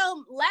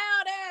goddamn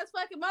loud ass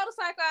fucking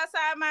motorcycle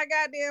outside my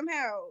goddamn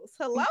house.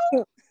 Hello?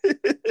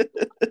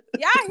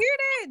 Y'all hear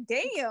that?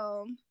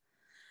 Damn.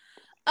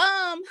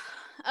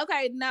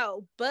 Okay,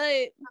 no,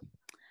 but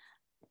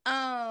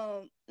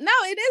no,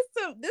 it is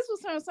this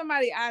was from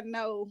somebody I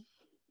know,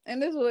 and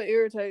this is what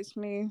irritates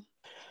me,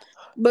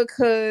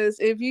 because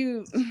if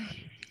you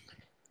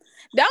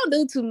don't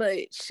do too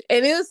much,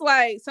 and it's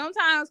like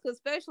sometimes, cause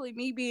especially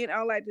me being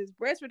on like this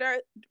breast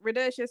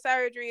reduction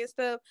surgery and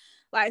stuff,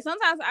 like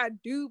sometimes I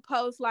do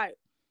post like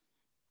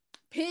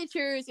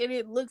pictures and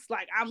it looks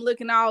like I'm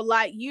looking all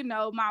like,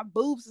 my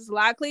boobs is a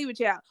lot of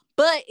cleavage out,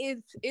 but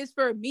it's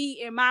for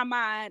me in my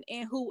mind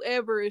and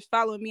whoever is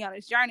following me on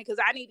this journey, because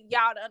I need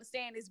y'all to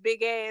understand this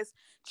big ass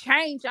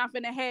change I'm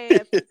finna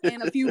have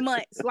in a few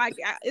months. Like,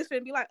 it's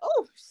gonna be like,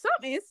 oh,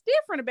 something is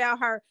different about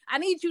her. I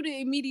need you to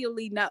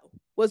immediately know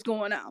what's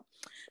going on.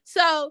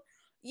 So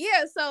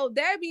yeah, so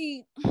that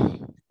be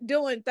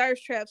doing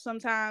thirst traps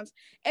sometimes.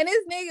 And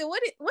this nigga,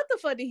 what the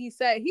fuck did he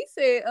say? He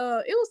said,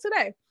 it was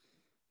today.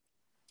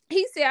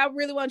 He said, "I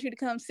really want you to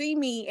come see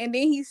me." And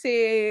then he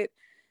said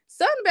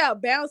something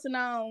about bouncing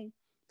on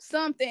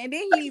something. And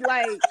then he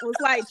was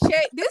like,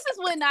 check. This is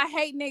when I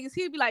hate niggas.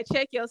 He'd be like,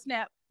 "Check your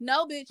snap."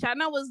 No, bitch, I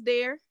know what's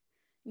there.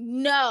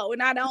 No,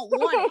 and I don't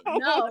want it.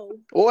 No.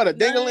 What, a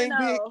ding-a-ling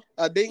pic?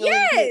 A ding-a-ling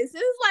Yes. pic?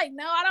 It's like,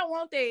 no, I don't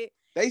want that.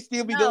 They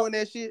still be doing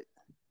that shit?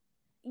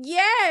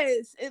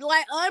 Yes, it's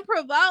like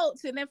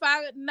unprovoked. And if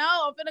I'm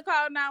finna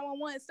call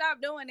 911,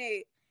 stop doing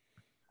it.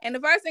 And the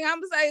first thing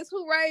I'm gonna say is,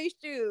 who raised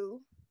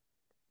you?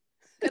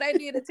 Cause they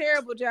did a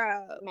terrible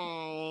job.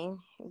 Man,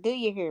 do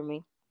you hear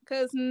me?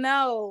 Cause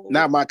no,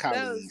 not my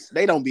colleagues.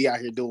 They don't be out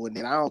here doing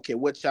that. I don't care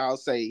what y'all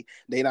say.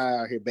 They not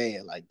out here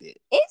bad like that.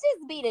 It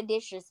just be the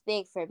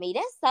disrespect for me.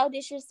 That's so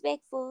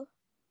disrespectful.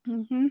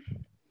 Mm-hmm.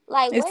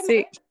 Like, what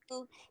makes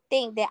you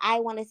think that I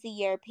want to see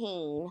your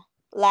peen?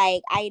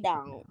 Like, I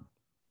don't.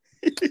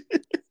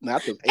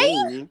 Not the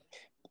peen.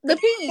 The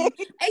peen. And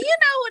you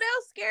know what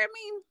else scared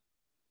me?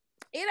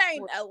 It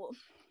ain't.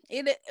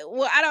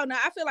 Well, I don't know.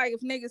 I feel like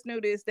if niggas knew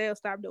this, they'll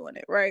stop doing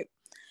it, right?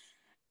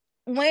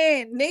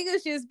 When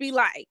niggas just be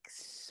like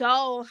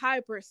so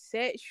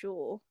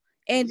hypersexual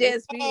and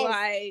just be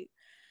like,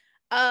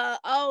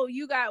 oh,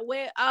 you got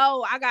wet.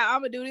 Oh, I'm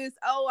gonna do this.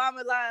 Oh, I'm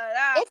gonna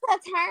lie. It's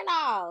a turn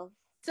off.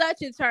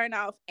 Such a turn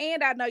off.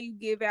 And I know you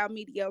give out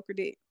mediocre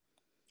dick.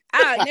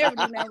 I'll never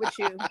do that with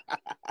you.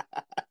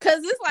 Cause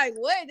it's like,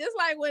 what? It's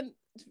like when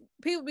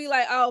people be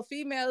like, oh,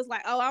 females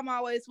like, oh, I'm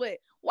always wet.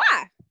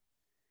 Why?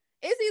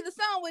 It's either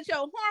something with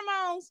your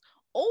hormones,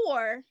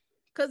 or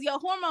because your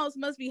hormones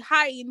must be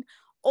heightened,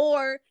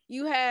 or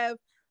you have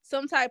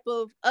some type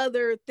of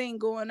other thing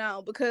going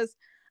on. Because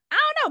I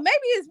don't know,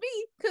 maybe it's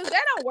me, because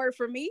that don't work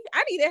for me.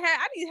 I need to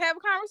have a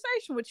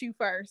conversation with you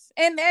first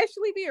and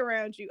actually be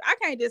around you. I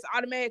can't just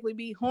automatically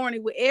be horny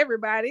with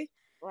everybody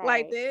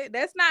like that.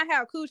 That's not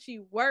how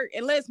coochie work,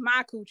 unless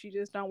my coochie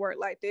just don't work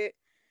like that.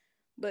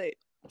 But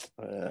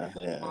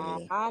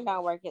I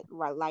don't work it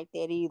right like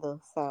that either.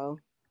 So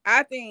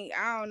I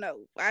don't know.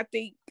 I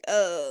think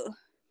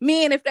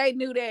men, if they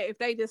knew that, if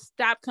they just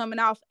stopped coming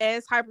off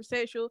as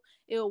hypersexual,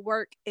 it'll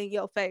work in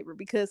your favor,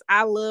 because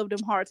I love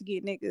them hard to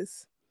get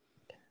niggas.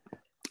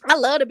 I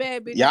love the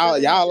bad bitches.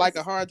 Y'all like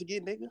a hard to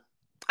get nigga?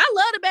 I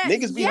love the bad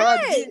niggas. Be hard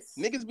to get.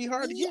 Niggas be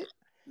hard to get.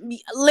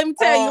 Let me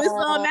tell you, it's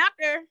something out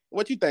there.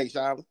 What you think,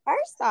 Shabba?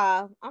 First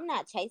off, I'm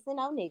not chasing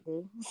no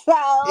nigga. So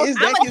I'm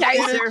a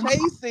chaser.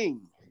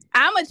 Chasing.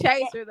 I'm a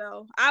chaser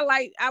though. I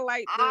like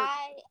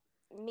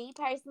me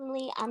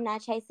personally, I'm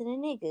not chasing a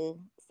nigga.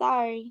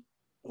 Sorry.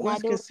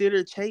 What's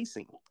considered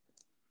chasing?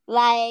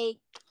 Like,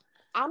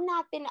 I'm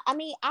not gonna. I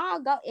mean,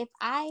 I'll go if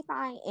I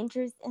find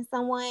interest in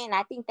someone and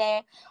I think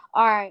they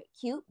are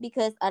cute,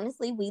 because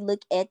honestly, we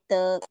look at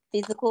the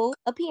physical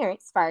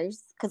appearance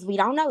first, because we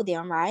don't know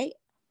them, right?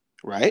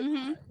 Right.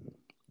 Mm-hmm.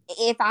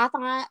 If I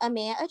find a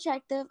man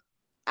attractive,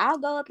 I'll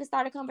go up and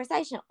start a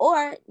conversation.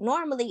 Or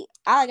normally,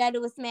 all I gotta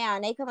do is smile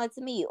and they come up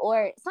to me,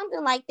 or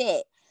something like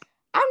that.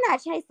 I'm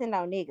not chasing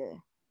no nigga.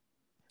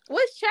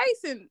 What's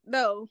chasing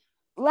though?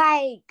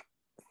 Like,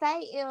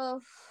 say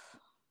if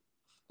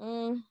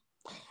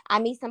I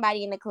meet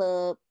somebody in the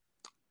club,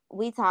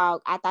 we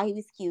talk, I thought he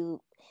was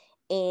cute,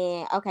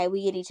 and okay,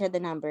 we get each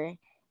other number,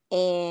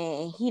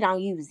 and he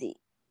don't use it.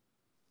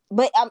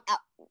 But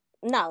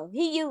no,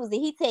 he used it.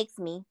 He texts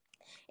me.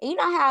 And you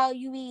know how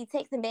you be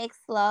texting back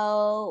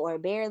slow or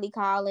barely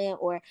calling,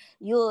 or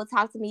you'll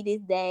talk to me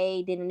this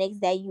day, then the next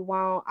day you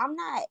won't. I'm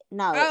not.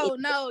 No. Oh,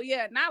 no.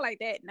 Yeah. Not like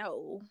that.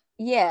 No.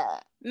 Yeah.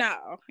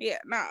 No. Yeah.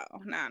 No.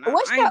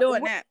 I ain't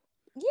doing that.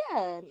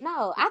 Yeah.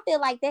 No. I feel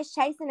like that's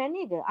chasing a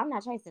nigga. I'm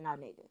not chasing no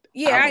nigga.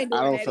 Yeah. I ain't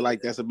doing that. I don't feel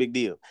like that's a big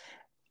deal.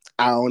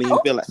 I don't even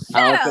feel like.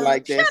 I don't feel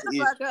like that's. Shut the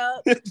fuck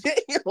up.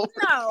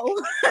 No.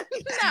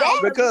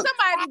 No. Because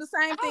somebody do the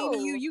same thing to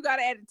you. You got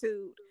an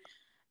attitude.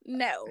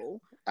 No.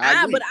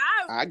 I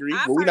agree.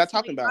 But we're not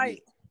talking about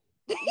it.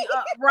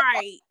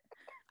 Right.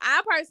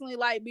 I personally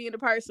like being the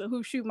person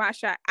who shoot my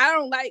shot. I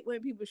don't like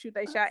when people shoot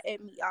their shot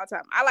at me all the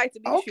time. I like to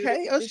be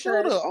a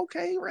shooter.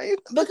 Okay, Ray.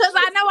 Because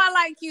I know I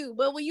like you,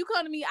 but when you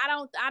come to me, I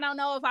don't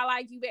know if I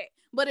like you back.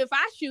 But if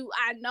I shoot,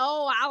 I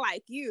know I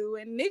like you,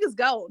 and niggas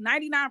go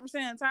 99% of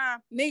the time.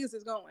 Niggas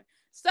is going.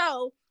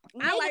 So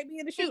I like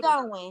being the shooter.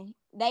 Going.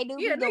 They do.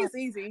 Yeah, niggas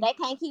easy. They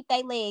can't keep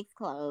their legs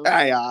closed.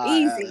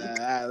 Easy.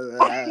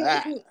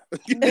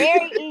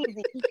 Very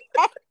easy.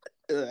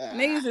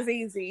 Niggas is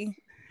easy.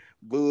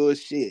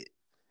 Bullshit.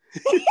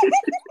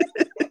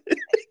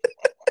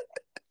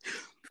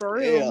 For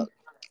real. Yeah.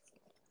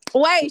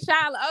 Wait,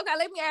 Shyla. Okay,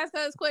 let me ask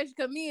her this question,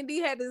 because me and D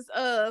had this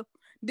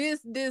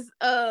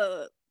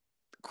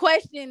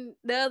question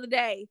the other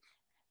day.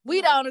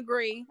 We don't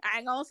agree. I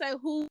ain't gonna say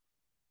who.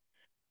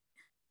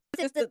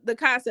 It's the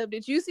concept.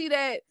 Did you see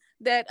that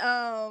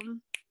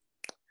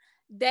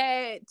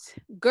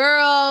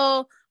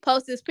girl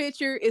post this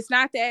picture? It's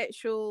not the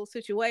actual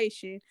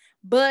situation,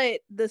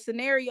 but the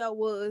scenario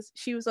was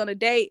she was on a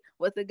date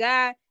with a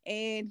guy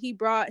and he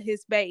brought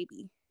his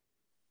baby.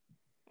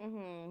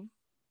 Mm-hmm.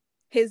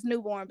 His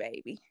newborn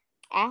baby.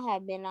 I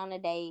have been on a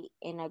date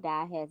and a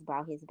guy has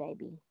brought his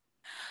baby.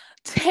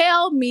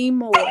 Tell me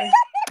more. I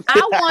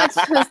want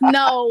to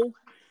know.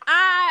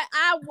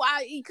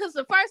 Because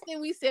the first thing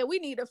we said, we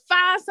need to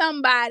find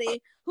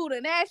somebody who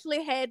done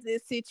actually had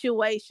this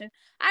situation.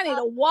 I need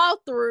a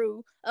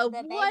walkthrough of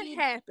what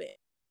happened.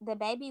 The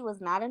baby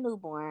was not a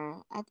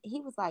newborn. He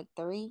was like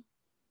 3.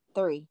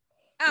 Oh,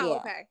 yeah.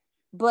 Okay.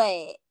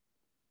 But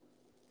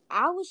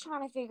I was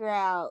trying to figure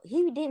out.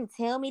 He didn't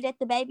tell me that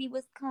the baby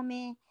was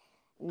coming.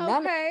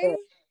 None of it.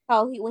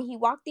 So when he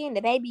walked in,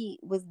 the baby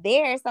was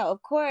there. So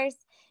of course,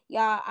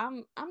 y'all,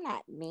 I'm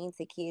not mean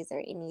to kids or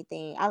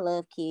anything. I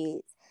love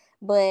kids,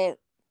 but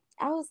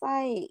I was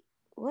like,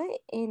 what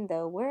in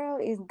the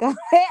world is going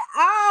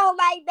on?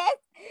 Like, that's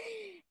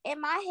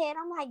in my head.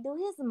 I'm like, do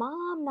his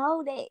mom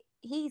know that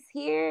he's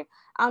here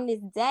on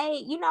this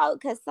day? You know,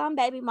 because some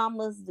baby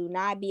mamas do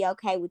not be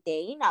okay with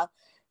that. You know,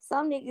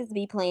 some niggas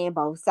be playing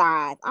both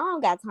sides. I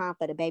don't got time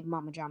for the baby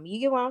mama drama. You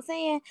get what I'm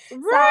saying?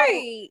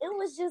 Right. So it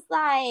was just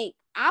like,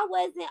 I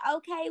wasn't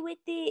okay with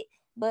it.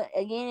 But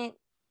again,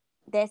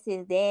 that's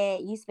his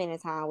dad. You spending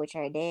time with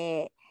your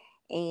dad.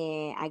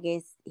 And I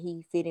guess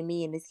he fitted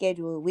me in the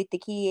schedule with the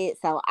kids.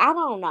 So I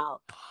don't know.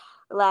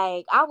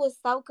 Like, I was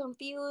so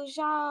confused,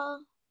 y'all.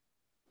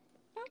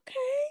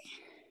 Okay.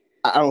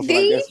 I don't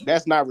feel like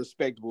that's not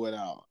respectable at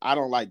all. I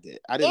don't like that.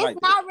 I didn't like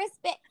that. It's not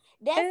respect.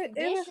 That's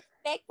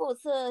disrespectful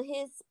to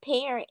his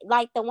parent.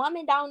 Like, the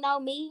woman don't know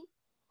me.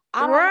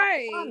 I don't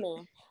know the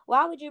woman.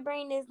 Why would you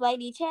bring this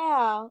lady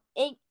child?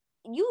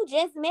 You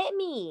just met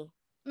me.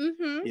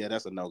 Mm-hmm. Yeah,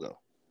 that's a no-go.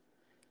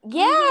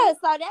 Yeah,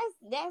 so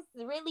that's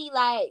really,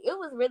 like, it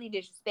was really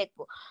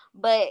disrespectful.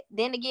 But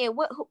then again,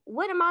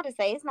 what am I to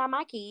say? It's not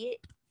my kid.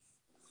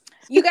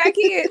 You got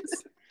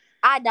kids?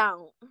 I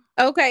don't.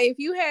 Okay, if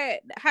you had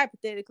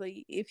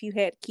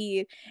a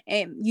kid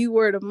and you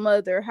were the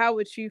mother, how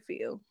would you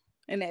feel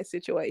in that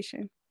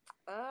situation?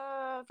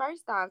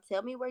 First off,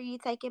 tell me where you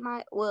taking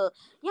my. Well,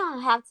 you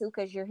don't have to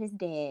because you're his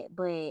dad.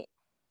 But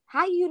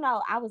how you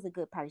know I was a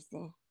good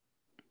person?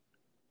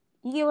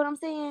 You get what I'm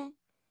saying?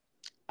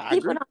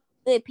 People don't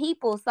be good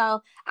people,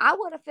 so I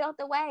would have felt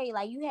the way.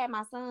 Like, you had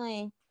my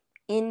son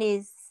in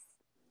this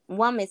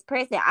woman's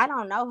presence. I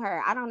don't know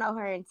her. I don't know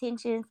her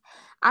intentions.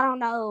 I don't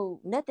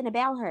know nothing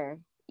about her.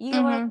 You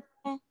get what I'm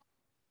saying?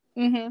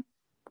 Mm-hmm.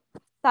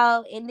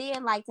 So, and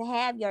then, like, to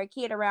have your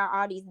kid around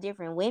all these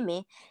different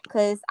women,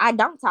 because I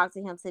don't talk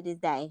to him to this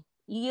day.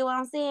 You get what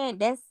I'm saying?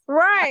 That's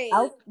right.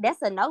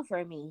 That's a no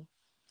for me.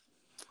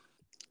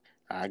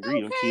 I agree.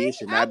 Okay. Them kids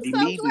should not be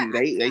meeting.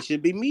 They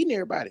should be meeting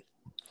everybody.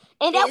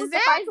 And that was the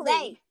first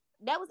date.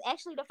 That was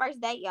actually the first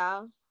date,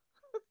 y'all.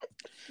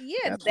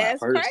 Yeah, that's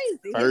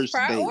crazy. First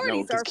date,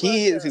 no,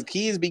 because his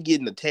kids be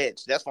getting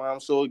attached. That's why I'm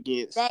so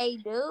against. They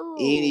do.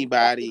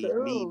 Anybody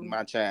meeting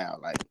my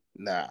child, like,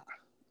 nah.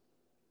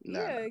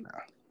 Okay.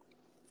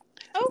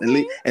 At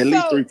least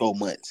 3-4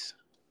 months.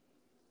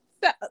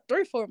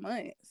 3-4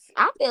 months.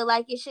 I feel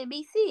like it should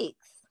be 6.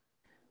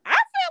 I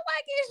feel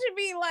like it should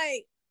be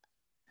like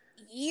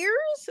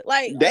years,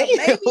 like maybe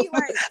like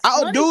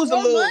I'll do a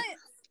little. Months.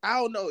 I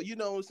don't know. You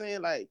know what I'm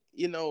saying? Like,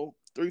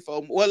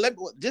 3-4. Well, let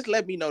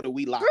me know that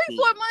we locked 3-4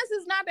 months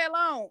is not that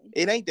long.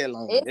 It ain't that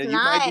long. It's you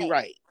not. Might be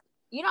right.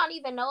 You don't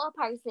even know a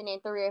person in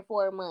 3 or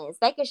 4 months.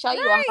 They can show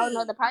you a whole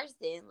nother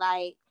person.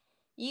 Like,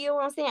 you know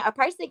what I'm saying? A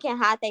person can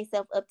hide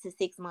themselves up to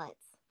 6 months.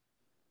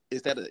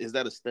 Is that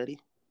a study?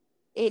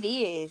 It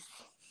is.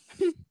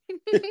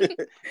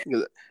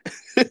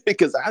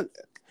 Because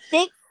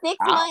 6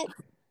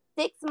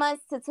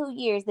 months to 2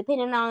 years,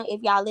 depending on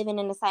if y'all living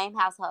in the same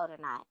household or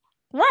not.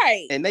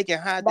 Right. And they can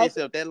hide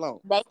themselves that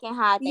long. They can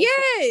hide themselves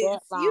that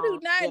long. You do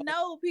not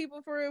know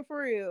people for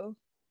real.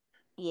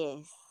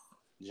 Yes.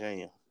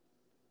 Damn.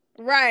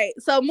 Right.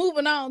 So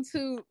moving on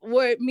to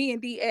what me and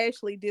D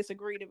actually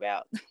disagreed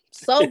about.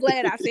 So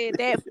glad I said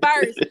that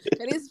first.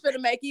 And this is going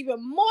to make even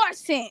more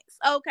sense.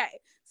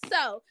 Okay.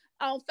 So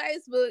on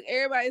Facebook,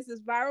 everybody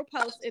says viral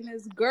post, and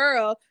this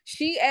girl,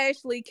 she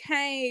actually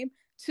came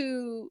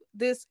to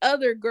this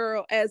other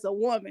girl as a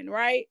woman,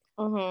 right?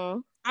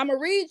 Mm-hmm. I'm going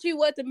to read you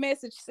what the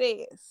message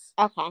says.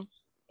 Okay.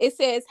 It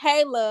says,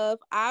 "Hey, love,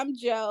 I'm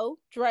Joe,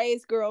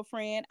 Dre's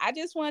girlfriend. I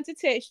just wanted to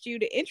text you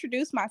to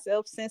introduce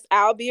myself since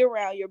I'll be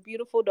around your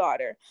beautiful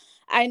daughter.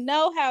 I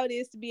know how it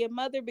is to be a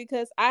mother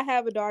because I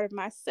have a daughter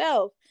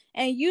myself,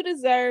 and you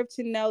deserve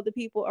to know the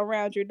people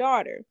around your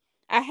daughter.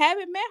 I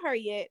haven't met her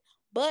yet,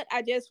 but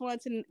I just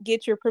want to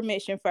get your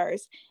permission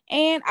first,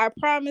 and I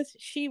promise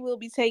she will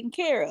be taken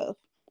care of.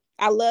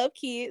 I love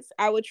kids.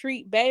 I would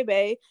treat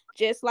Bebe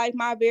just like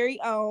my very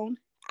own.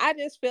 I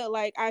just felt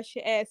like I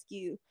should ask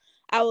you.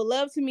 I would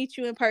love to meet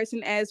you in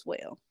person as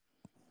well."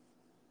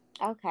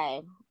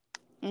 Okay.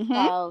 Mm-hmm.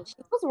 So she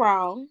was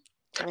wrong.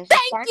 Thank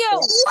you.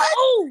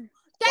 Oh,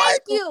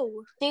 thank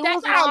you. She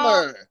was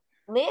wrong.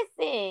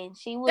 Listen,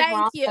 she was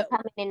wrong for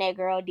coming in that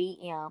girl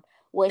DM.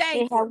 What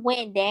should have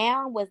went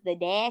down was the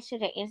dad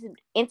should have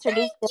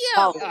introduced the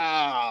both.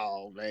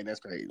 Oh man,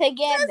 that's crazy.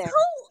 Together. Who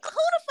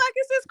the fuck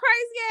is this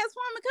crazy ass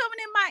woman coming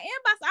in my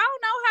inbox? I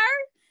don't know her.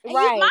 And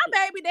right. You my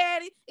baby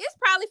daddy. It's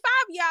probably 5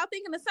 of y'all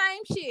thinking the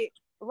same shit.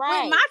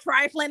 Right. With my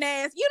trifling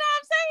ass. You know what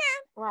I'm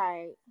saying?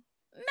 Right.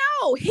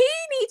 No, he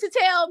needs to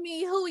tell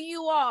me who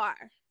you are.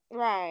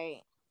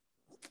 Right.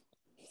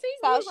 See,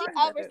 so she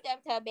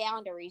overstepped her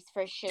boundaries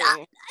for sure.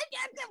 Word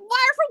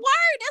for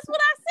word. That's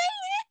what I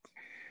said.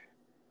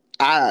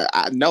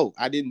 I know.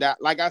 I did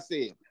not. Like I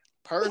said,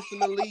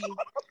 personally,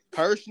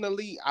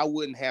 I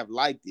wouldn't have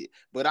liked it.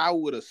 But I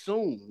would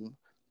assume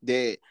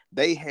that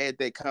they had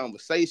that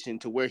conversation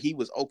to where he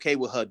was okay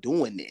with her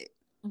doing that.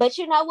 But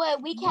you know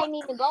what? We can't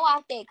even go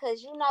off that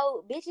because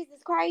bitches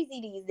is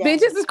crazy these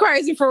days. Bitches is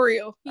crazy for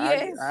real.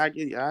 Yes, I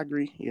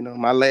agree. You know,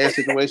 my last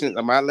situation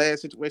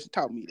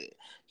taught me that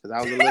because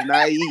I was a little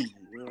naive.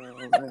 You know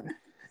what I'm saying?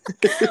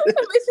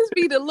 Bitches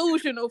be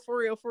delusional for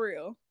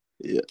real.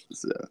 Yeah.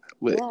 So,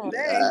 but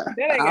that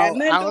ain't got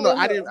nothing. I don't know.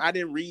 I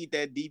didn't read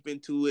that deep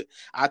into it.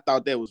 I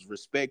thought that was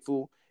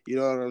respectful. You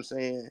know what I'm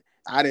saying?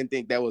 I didn't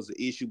think that was an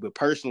issue, but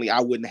personally,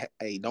 I wouldn't.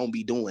 Hey, don't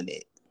be doing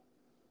that.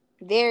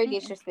 Very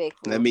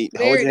disrespectful. Let me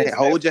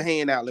hold your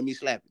hand out. Let me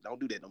slap it.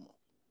 Don't do that no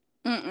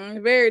more.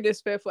 Very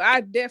disrespectful.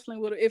 I definitely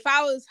would have. If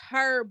I was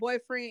her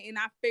boyfriend and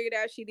I figured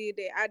out she did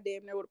that, I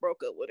damn near would have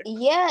broke up with her.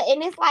 Yeah,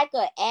 and it's like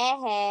a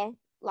aha.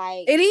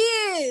 Like it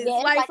is. Yeah,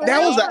 like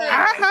that was an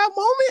aha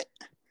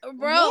moment,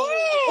 bro.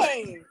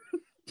 Yes.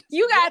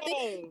 You got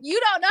you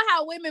don't know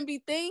how women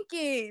be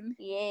thinking.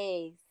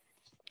 Yes.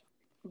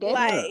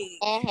 Like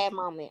aha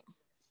moment.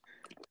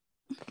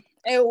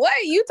 And what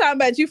you talking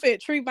about? You finna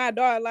treat my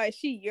daughter like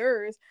she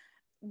yours,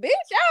 bitch?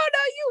 I don't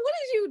know you. What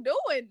is you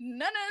doing?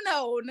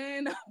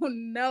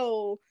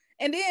 No.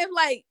 And then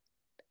like,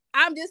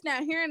 I'm just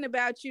not hearing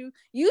about you.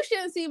 You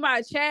shouldn't see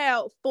my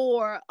child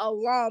for a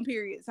long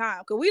period of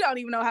time because we don't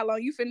even know how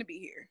long you finna be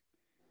here.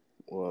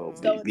 Well,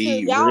 so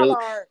be y'all real.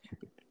 Are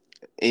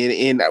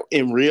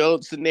in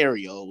real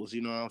scenarios,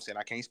 you know what I'm saying?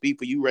 I can't speak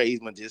for you,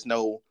 Raisman, but just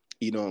know,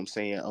 you know what I'm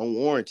saying,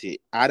 unwarranted.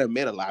 I done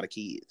met a lot of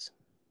kids.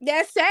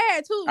 That's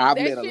sad too. I've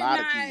met a lot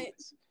of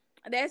kids.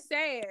 That's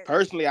sad.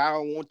 Personally, I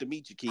don't want to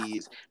meet your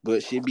kids,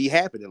 but shit be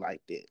happening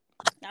like that.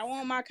 I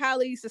want my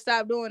colleagues to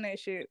stop doing that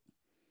shit.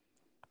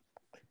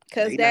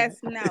 Cause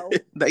no.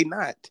 They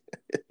not.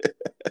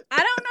 I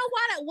don't know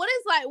why. What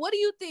is like? What do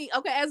you think?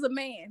 Okay, as a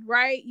man,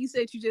 right? You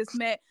said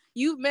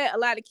you've met a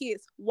lot of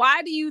kids.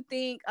 Why do you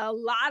think a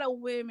lot of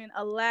women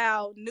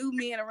allow new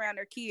men around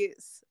their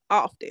kids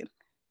often?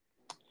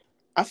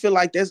 I feel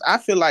like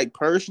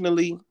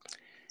personally,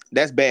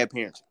 that's bad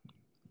parenting.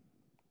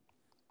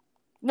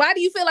 Why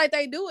do you feel like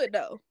they do it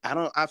though?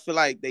 I feel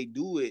like they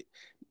do it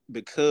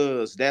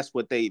because that's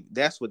what they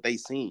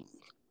seen.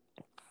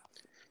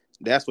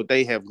 That's what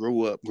they have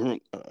grown up.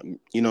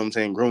 You know what I'm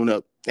saying? Grown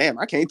up. Damn,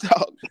 I can't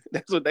talk.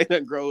 That's what they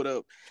done grown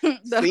up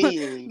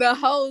seeing. The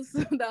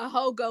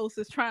whole ghost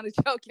is trying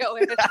to choke your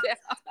ass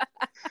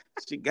out.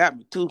 She got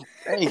me too.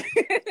 Dang.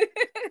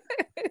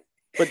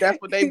 But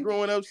that's what they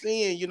growing up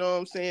seeing. You know what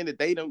I'm saying? That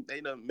they done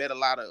met a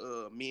lot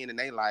of men in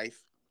their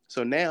life.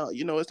 So now,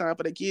 you know, it's time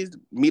for the kids to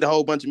meet a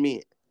whole bunch of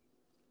men.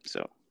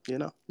 So, you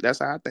know, that's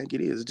how I think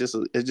it is.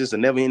 It's just a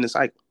never-ending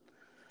cycle.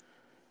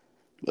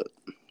 But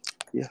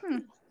yeah.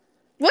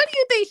 What do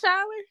you think,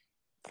 Charlotte?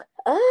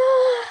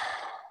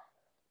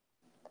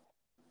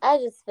 I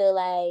just feel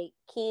like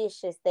kids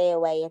should stay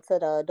away until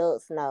the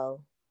adults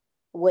know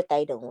what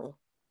they doing.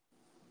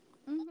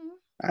 Mm-hmm.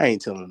 I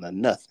ain't telling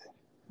them nothing.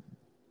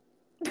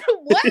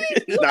 What?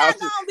 You not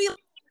gonna be like,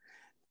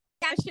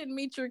 I shouldn't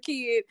meet your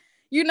kid.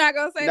 You're not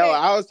gonna say that? No,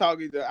 I was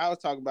talking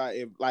about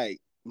if like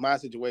my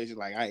situation,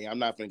 like I'm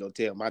not gonna go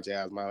tell my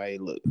child, hey,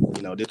 look,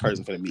 you know, this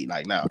person finna meet.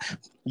 Like, now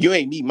you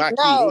ain't meet my kid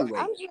anyway.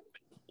 I'm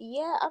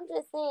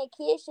just saying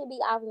kids should be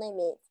off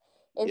limits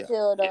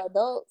until the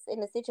adults in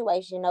the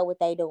situation know what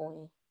they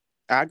doing.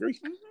 I agree.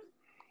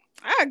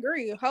 Mm-hmm. I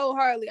agree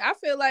wholeheartedly. I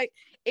feel like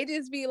it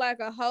just be like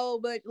a whole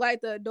bunch,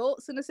 like the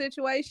adults in the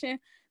situation,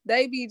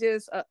 they be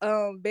just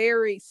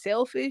very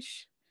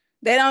selfish.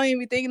 They don't even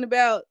be thinking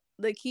about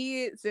the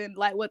kids and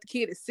like what the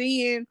kid is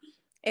seeing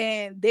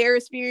and they're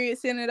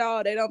experiencing it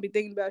all. They don't be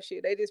thinking about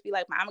shit. They just be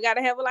like, mama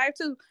gotta have a life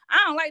too.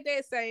 I don't like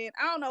that saying.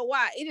 I don't know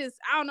why. I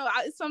don't know.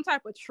 It's some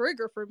type of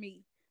trigger for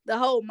me. The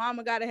whole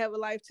mama gotta have a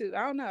life too.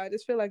 I don't know. I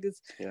just feel like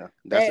it's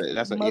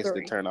that's an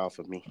instant turn off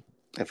for me.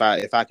 If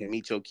I can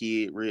meet your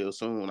kid real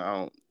soon,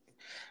 I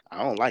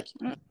don't like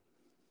you.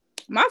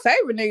 My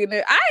favorite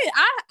nigga. I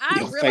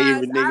your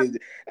favorite niggas.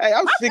 Hey,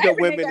 I'm sick of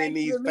women in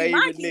these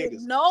favorite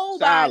niggas.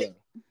 Nobody.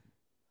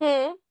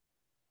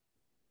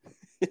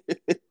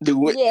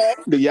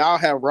 Do y'all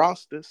have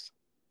rosters?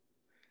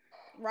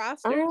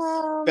 Rosters?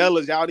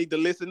 Fellas, y'all need to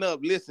listen up.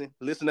 Listen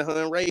to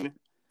her and Raven.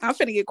 I'm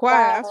finna get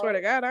quiet. I swear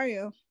to God, I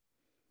am.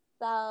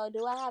 So,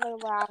 do I have a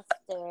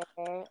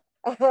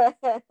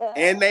roster?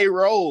 And they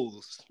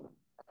roles.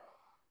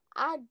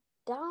 I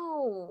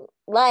don't.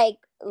 Like,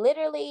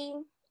 literally.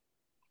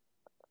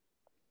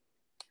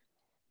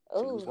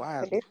 Choose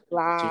wisely.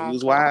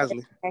 Choose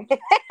wisely.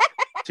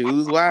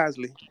 Choose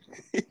wisely.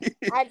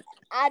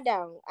 I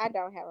don't have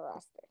a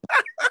roster.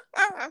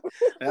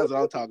 That's what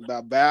I'm talking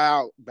about.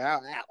 Bow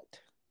out.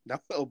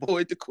 Don't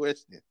avoid the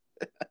question.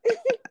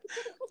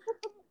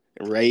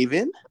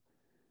 Raven.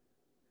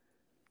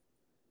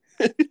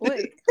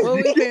 Wait, what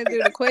we gonna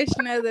do? The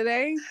question of the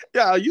day?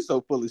 Y'all, you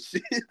so full of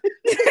shit. I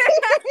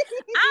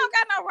don't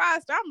got no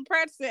roster. I'm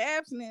practicing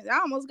abstinence. I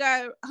almost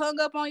got hung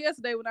up on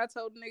yesterday when I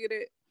told the nigga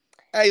that.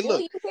 Hey,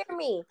 look. You hear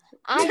me?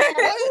 I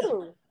am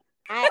too.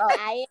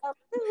 I am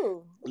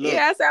too. Look,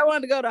 yeah, I said I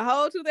wanted to go the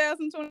whole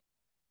 2020.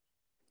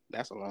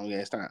 That's a long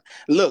ass time.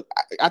 Look,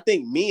 I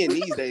think men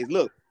these days,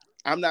 look,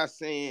 I'm not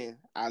saying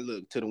I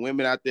look to the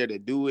women out there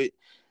that do it.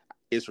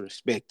 It's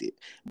respected,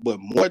 but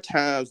more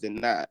times than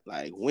not,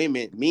 like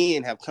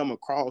men have come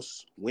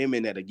across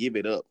women that'll give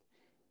it up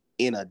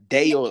in a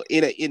day or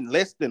in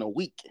less than a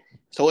week.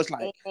 So it's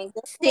like,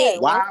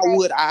 why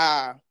would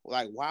I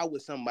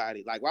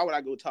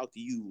go talk to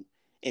you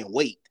and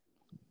wait?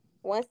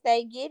 Once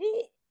they get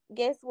it,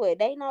 guess what?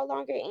 They no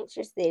longer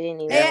interested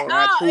anymore.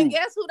 And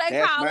guess who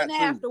they calling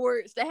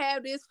afterwards to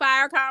have this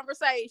fire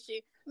conversation?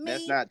 Me.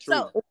 That's not true.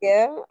 So,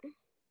 yeah.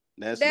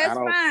 That's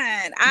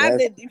fine.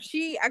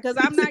 Because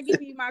I'm not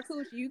giving you my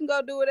coochie. You can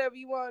go do whatever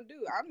you want to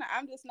do.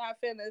 I'm just not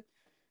finna.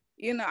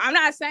 I'm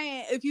not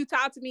saying if you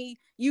talk to me,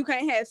 you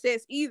can't have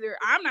sex either.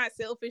 I'm not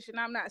selfish and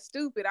I'm not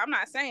stupid. I'm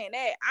not saying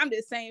that. I'm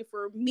just saying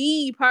for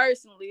me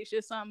personally, it's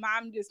just something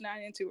I'm just not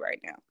into right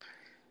now.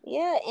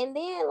 Yeah, and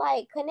then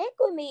like connect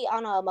with me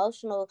on an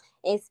emotional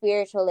and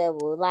spiritual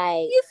level.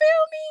 Like, you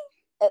feel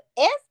me?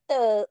 If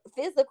the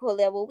physical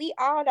level, we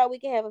all know we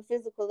can have a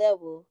physical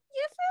level.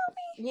 You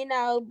feel me?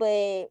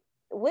 But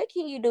what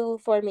can you do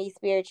for me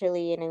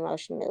spiritually and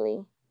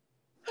emotionally?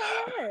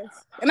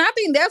 Yes. And I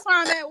think that's where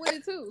I'm at with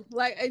it too.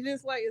 Like it's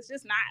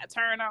just not a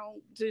turn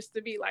on just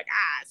to be like,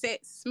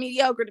 sex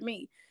mediocre to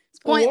me. It's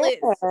pointless.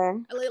 Yeah.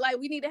 Like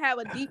we need to have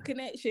a deep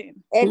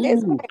connection. And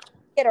this one,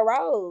 get a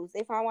rose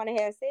if I want to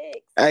have sex.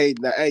 Hey,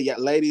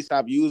 ladies,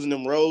 stop using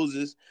them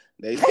roses.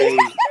 They say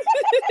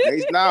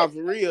nah,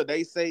 for real.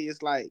 They say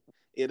it's like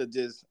it'll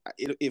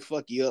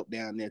fuck you up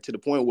down there to the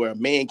point where a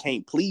man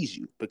can't please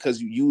you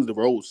because you use the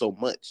rose so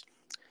much.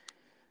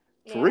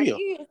 For real.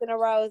 You using a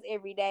rose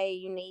every day,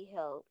 you need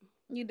help.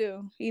 You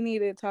do. You need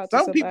to talk to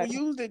somebody. Some people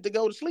use it to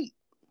go to sleep.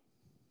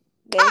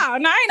 Oh,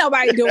 no, ain't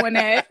nobody doing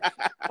that.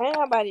 Ain't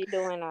nobody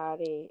doing all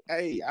that.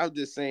 Hey, I'm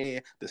just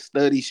saying the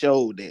study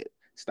showed that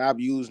stop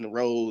using the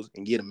rose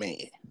and get a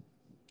man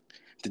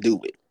to do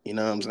it. You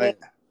know what I'm saying?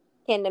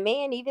 Can the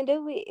man even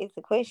do it? It's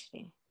a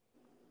question.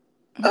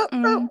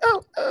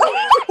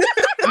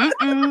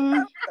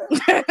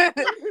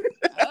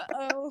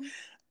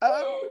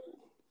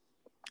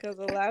 Because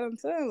a lot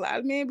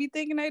of men be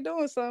thinking they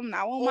doing something.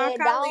 I want my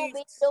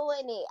colleagues. Don't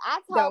be doing it.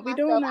 I told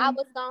myself I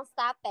was gonna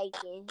stop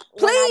faking.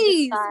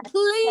 Please.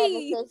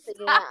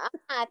 I'm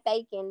not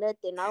faking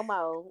nothing no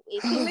more.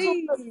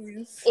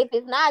 If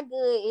it's not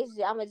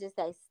good, I'm gonna just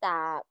say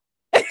stop.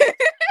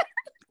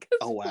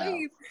 Oh wow!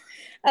 Please.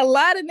 A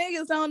lot of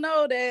niggas don't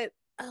know that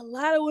a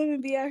lot of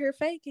women be out here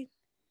faking.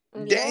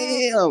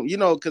 Damn,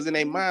 because in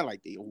their mind,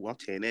 like, I'm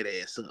tearing that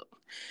ass up.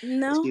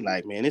 No, she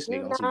like, man, this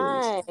nigga on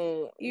some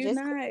bullshit. You're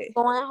not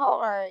going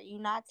hard. You're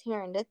not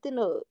tearing nothing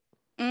up.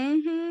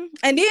 And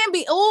then let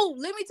me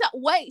tell.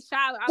 Wait,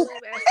 Charlotte, I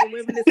love asking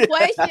women this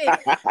question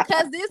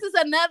because this is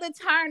another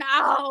turn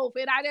off.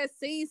 And I just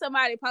see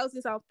somebody post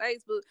this on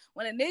Facebook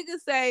when a nigga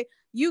say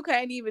you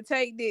can't even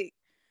take dick.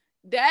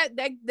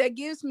 That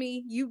gives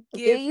me you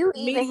give. Do you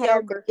even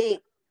have the dick?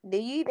 Do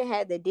you even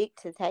have the dick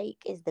to take?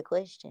 Is the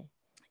question.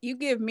 You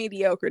give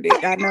mediocre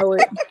dick. I know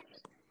it.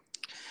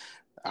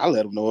 I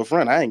let them know up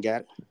front. I ain't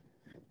got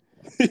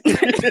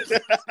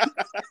it.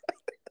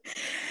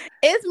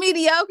 It's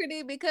mediocre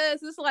dick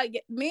because it's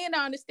like men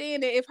don't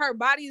understand that if her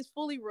body is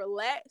fully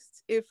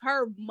relaxed, if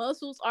her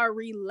muscles are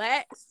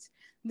relaxed,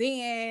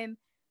 then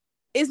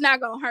it's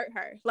not gonna hurt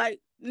her. Like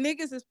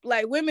niggas is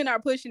like women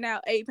are pushing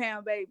out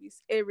 8-pound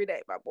babies every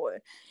day, my boy.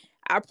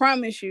 I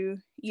promise you,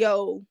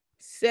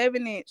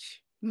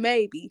 7-inch.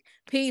 Maybe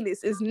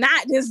penis is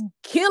not just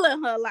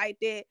killing her like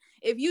that.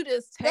 If you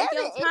just take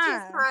your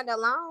time, kind of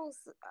long.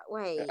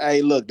 Wait.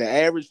 Hey, look, the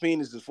average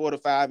penis is 4 to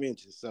 5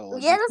 inches. So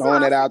just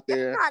throwing it out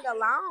there. Kind of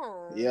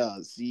long. Yeah,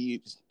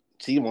 she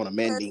want a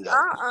mandingo.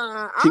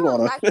 I ain't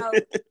gonna lie.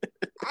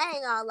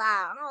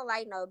 I don't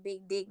like no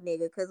big dick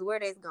nigga. Cause where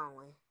that's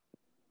going?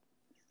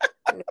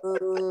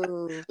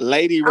 No.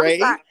 Lady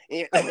Ray. I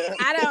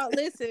don't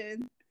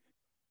listen.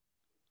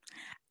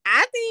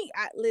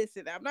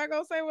 Listen, I'm not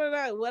gonna say what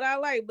I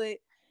like, but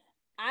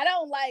I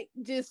don't like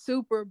just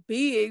super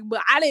big.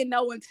 But I didn't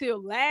know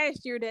until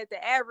last year that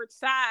the average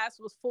size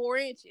was 4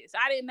 inches.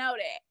 I didn't know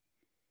that.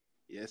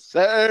 Yes,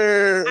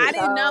 sir. I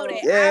didn't know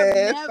that.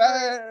 Yes,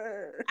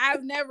 sir.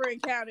 I've never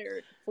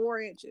encountered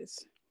 4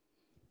 inches.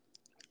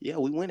 Yeah,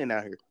 we winning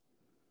out here.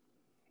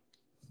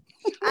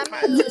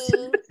 I mean,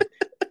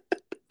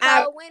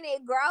 so when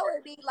it grow,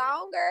 it be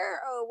longer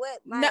or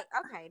what? Like, no.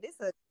 Okay, this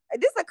is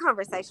a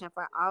conversation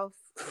for off.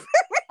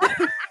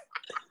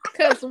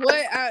 Cause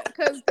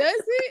does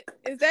it?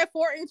 Is that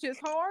 4 inches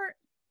hard?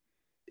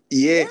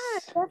 Yes. Yeah,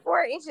 that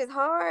 4 inches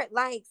hard.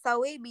 Like,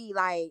 so it be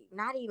like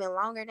not even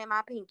longer than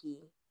my pinky.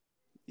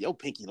 Your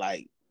pinky,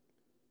 like,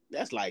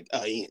 that's like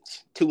an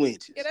inch, 2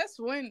 inches. Yeah, that's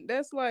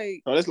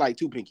like. Oh, that's like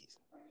 2 pinkies.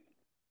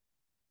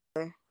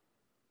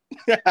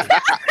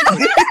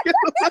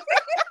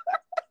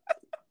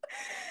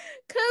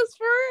 Cause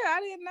for real, I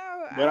didn't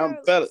know.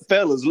 But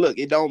fellas, look,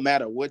 it don't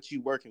matter what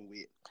you working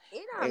with.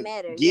 It don't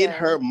matter. Get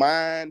her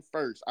mind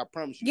first. I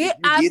promise you. If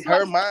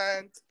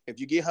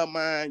you get her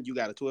mind, you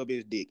got a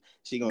 12-inch dick.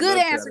 She gonna good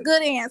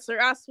answer.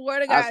 I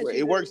swear to God.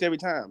 it works every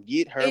time.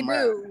 Get her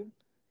mind.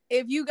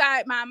 if you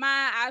got my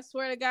mind, I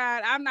swear to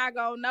God, I'm not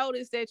gonna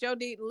notice that your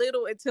dick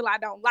little until I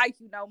don't like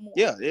you no more.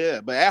 Yeah.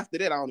 But after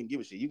that, I don't even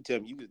give a shit. You can tell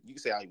me, you can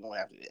say how you want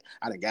after that.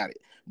 I done got it.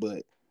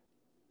 But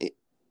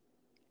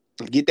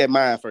get that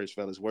mind first,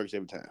 fellas. Works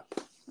every time.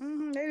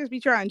 They just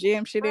be trying to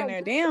jam shit in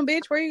there. Damn,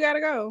 bitch, where you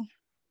gotta go?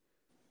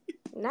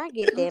 Not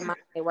get that mind.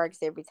 It works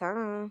every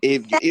time.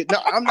 No,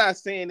 I'm not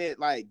saying that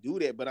like do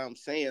that, but I'm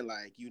saying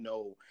like,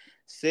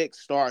 sex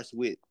starts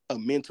with a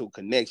mental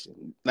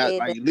connection. Not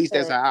like, at least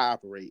that's how I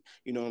operate.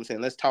 You know what I'm saying?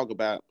 Let's talk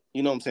about,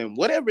 you know what I'm saying?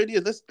 Whatever it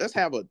is, let's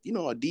have a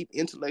deep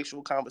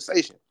intellectual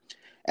conversation.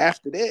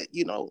 After that,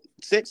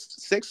 sex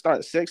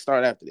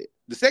start after that.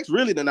 The sex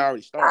really done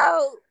already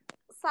started.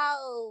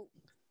 So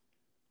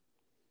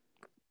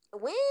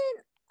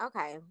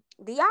okay,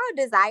 do y'all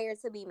desire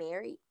to be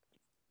married?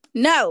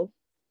 No.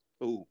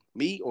 Who,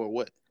 me or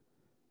what?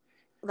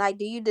 Like,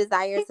 do you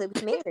desire to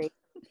be married?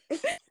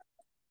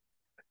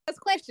 That's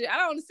a question. I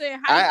don't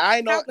understand how.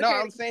 I know. No,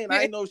 I'm saying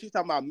I know if she's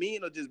talking about me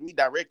or just me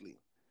directly.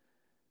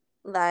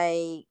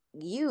 Like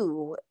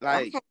you.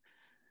 Like, okay.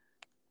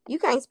 You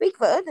can't speak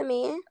for other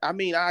men. I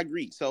mean, I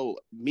agree. So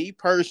me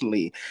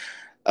personally,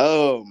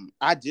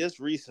 I just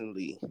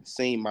recently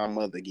seen my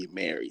mother get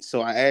married.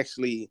 So I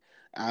actually,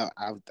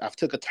 I've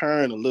took a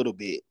turn a little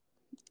bit.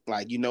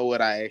 Like, you know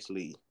what? I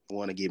actually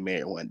want to get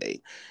married one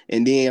day.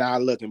 And then I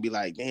look and be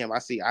like, damn, I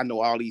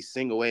know all these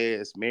single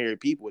ass married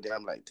people. Then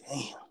I'm like,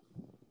 damn.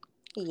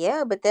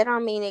 Yeah, but that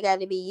don't mean it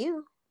got to be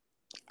you.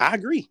 I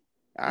agree.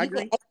 You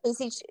can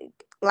actually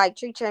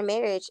treat your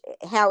marriage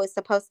how it's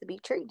supposed to be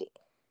treated.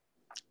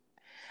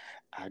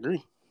 I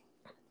agree.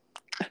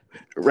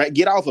 Right,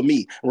 get off of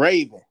me,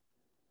 Raven.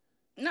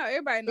 No,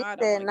 everybody know I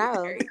don't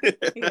know.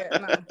 Yeah,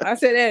 no. I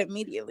said that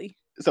immediately.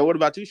 So what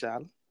about you,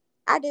 Shyla?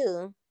 I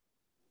do.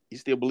 You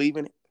still believe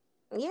in it?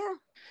 Yeah.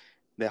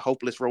 That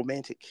hopeless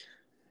romantic?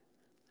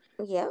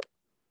 Yep.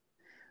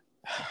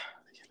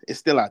 It's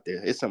still out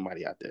there. It's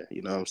somebody out there.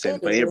 You know what I'm saying?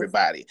 For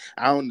everybody.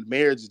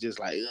 Marriage is just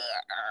like,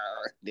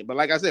 but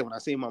like I said, when I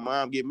seen my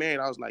mom get married,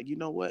 I was like, you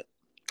know what?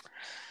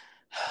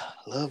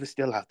 Love is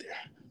still out there.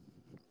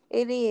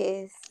 It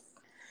is.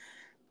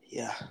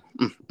 Yeah.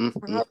 I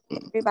hope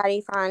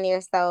everybody find their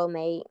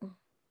soulmate.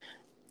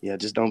 Yeah,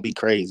 just don't be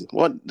crazy.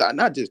 Well,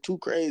 not just too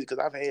crazy, because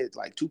I've had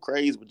like too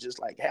crazy, but just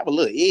like have a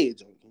little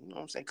edge on you. You know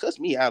what I'm saying? Cuss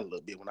me out a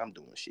little bit when I'm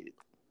doing shit.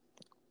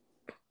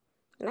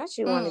 Not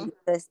you want to be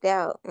cussed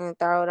out and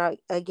throw it out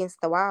against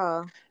the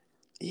wall.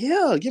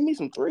 Yeah, give me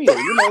some thrill.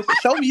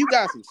 Show me you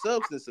got some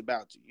substance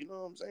about you. You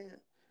know what I'm saying?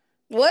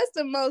 What's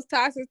the most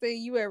toxic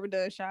thing you ever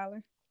done,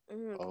 Shyla?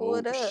 Pull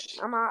it up.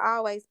 I'm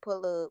always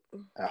pull up.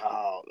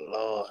 Oh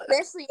Lord.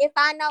 Especially if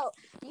I know,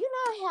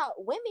 how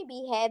women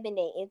be having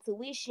that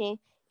intuition.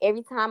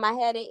 Every time I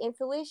had that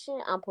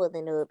intuition, I'm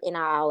pulling up, and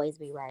I always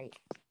be right.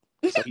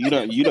 So you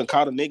done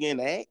caught a nigga in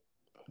the act?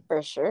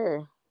 For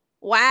sure.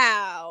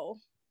 Wow.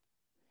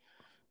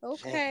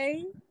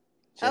 Okay.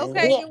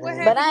 Okay. Yeah,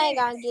 but I ain't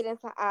gonna get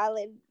into all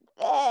of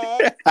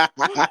that.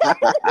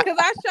 Because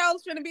I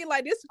was trying to be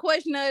like, this is the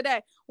question of the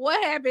day.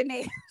 What happened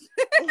next?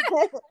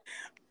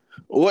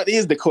 What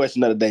is the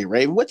question of the day,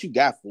 Raven? What you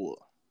got for?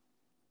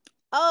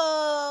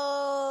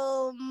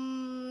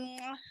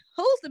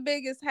 Who's the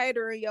biggest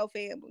hater in your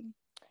family?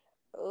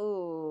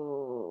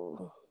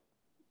 Ooh,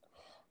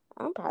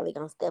 I'm probably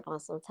gonna step on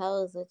some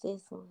toes with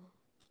this one.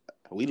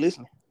 We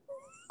listening?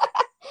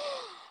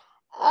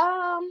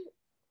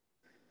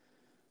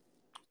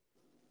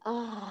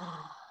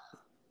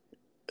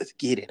 Let's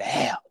get it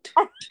out.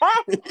 I'm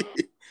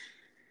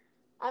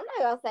not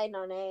gonna say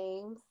no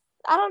names.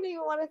 I don't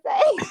even want to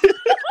say.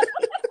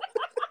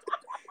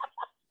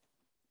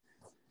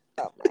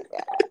 Oh my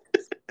God.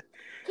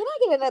 Can I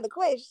get another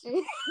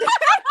question?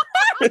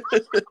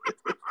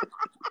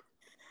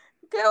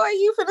 Okay, what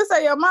you finna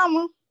say, your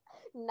mama?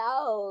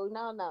 No.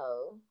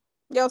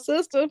 Your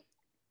sister?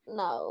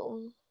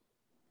 No.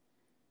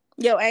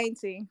 Your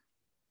auntie?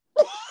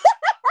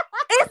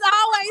 It's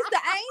always the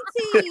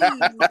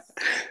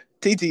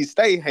aunties. TT,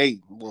 stay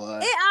hating, boy.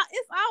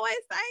 It's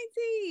always the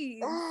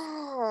aunties.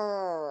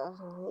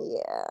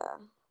 Yeah.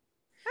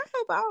 I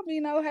hope I don't be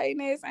no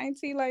hating ass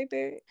auntie like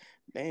that.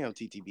 Damn,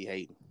 TT be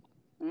hating.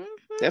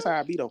 Mm-hmm. That's how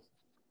I be though.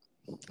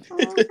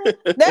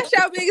 That's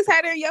your biggest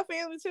hater in your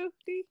family too,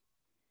 D?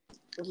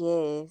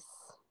 Yes.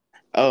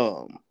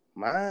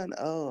 Mine.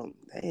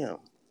 Damn.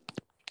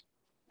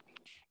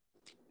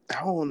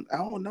 I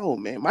don't know,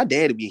 man. My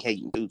daddy be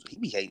hating too. He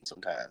be hating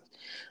sometimes.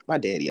 My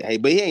daddy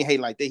hate, but he ain't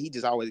hating like that. He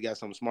just always got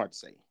something smart to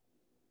say.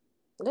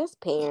 That's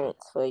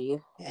parents for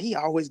you. Yeah, he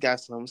always got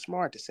something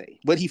smart to say.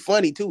 But he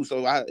funny too,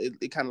 so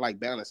it kind of like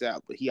balance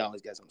out. But he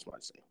always got something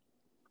smart to say.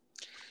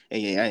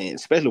 And yeah, and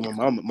especially when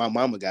my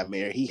mama got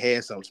married, he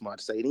had something smart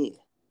to say then.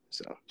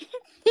 So,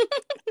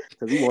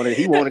 because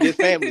he wanted his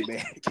family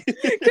back.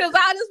 Because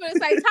I just want to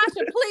say,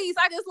 Tasha, please,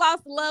 I just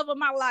lost the love of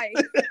my life.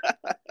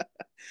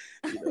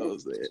 You know what I'm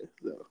saying?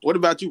 So, what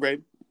about you,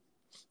 Raven?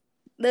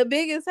 The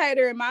biggest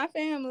hater in my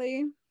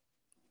family,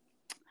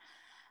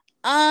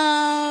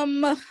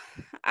 I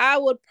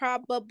would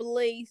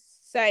probably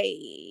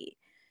say,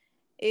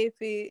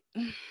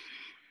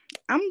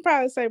 I'm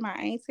probably say my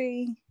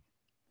auntie.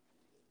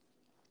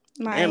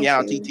 Damn,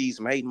 y'all TTs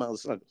some hating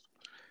motherfuckers.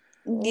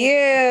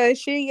 Yeah,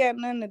 she ain't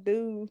got nothing to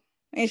do.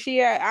 And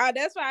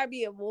that's why I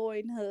be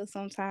avoiding her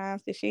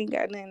sometimes, because she ain't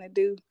got nothing to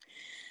do.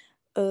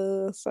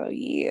 So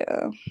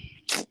yeah.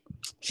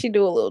 She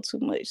do a little too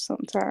much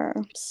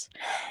sometimes.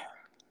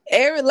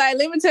 Let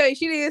me tell you,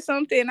 she did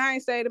something I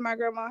ain't stayed at my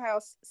grandma's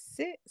house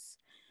since.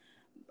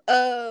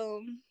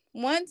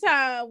 One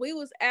time we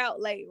was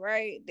out late,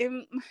 right?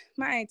 Then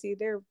my auntie,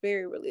 they're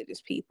very religious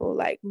people,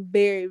 like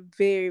very,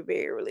 very,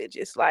 very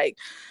religious, like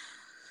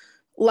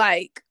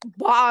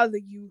bother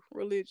you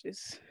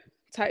religious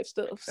type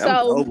stuff. So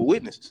Jehovah's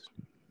Witnesses.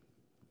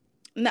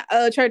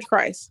 Church of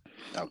Christ.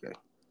 Okay.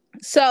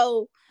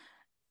 So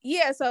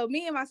yeah, so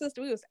me and my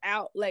sister, we was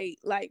out late,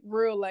 like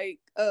real late,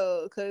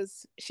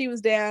 cause she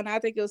was down. I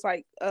think it was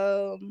like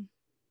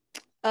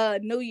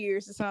New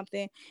Year's or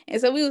something,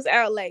 and so we was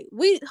out late.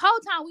 Whole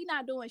time we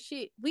not doing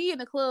shit. We in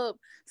the club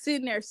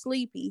sitting there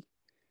sleepy.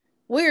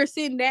 We were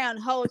sitting down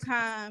the whole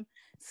time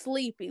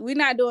sleepy. We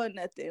not doing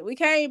nothing. We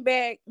came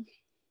back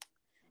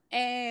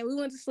and we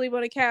went to sleep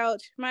on the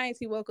couch. My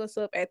auntie woke us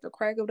up at the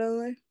crack of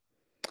dawn.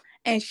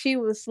 And she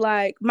was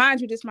like,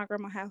 mind you, this is my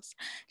grandma's house.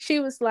 She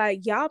was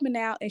like, y'all been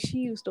out, and she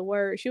used the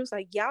word. She was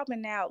like, y'all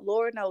been out,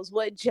 Lord knows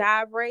what,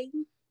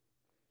 gyrating,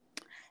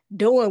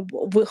 doing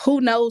who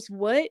knows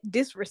what,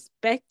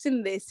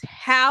 disrespecting this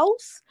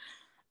house.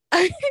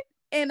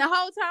 And the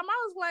whole time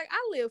I was like,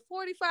 I live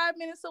 45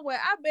 minutes away.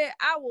 I bet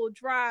I will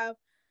drive.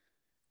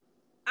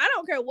 I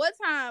don't care what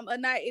time of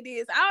night it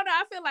is. I don't know.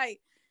 I feel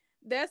like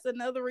that's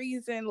another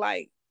reason,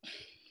 like,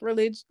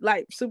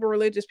 super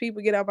religious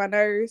people get on my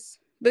nerves.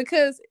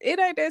 Because it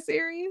ain't that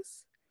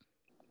serious.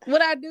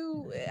 What I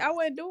do, I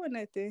wasn't doing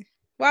nothing.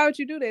 Why would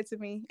you do that to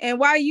me? And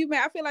why you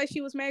mad? I feel like she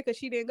was mad because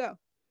she didn't go.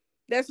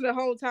 That's the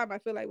whole time I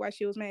feel like why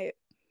she was mad.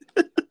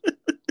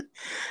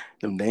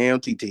 Them damn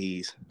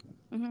TTs.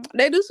 Mm-hmm.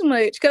 They do so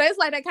much. Because it's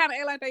like they kind of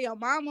act like they your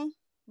mama,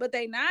 but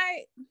they not.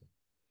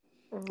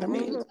 I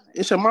mean,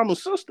 it's your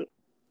mama's sister.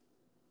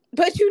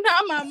 But you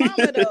not my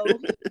mama, though.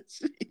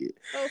 So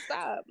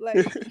stop.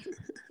 Like...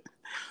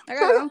 I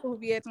got an uncle who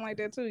be acting like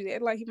that too. He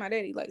act like he my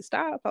daddy. Like,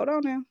 stop, hold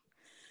on now.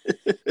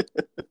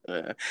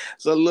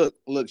 So look,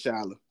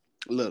 Shyla.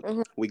 Look,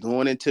 we're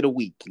going into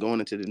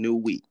the new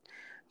week.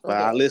 For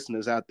our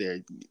listeners out there,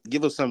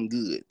 give us something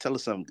good. Tell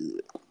us something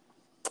good.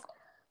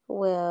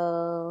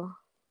 Well,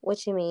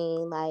 what you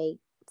mean, like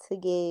to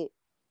get?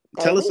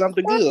 Tell us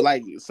something good,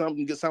 like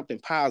something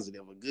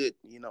positive, a good,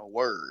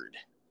 word,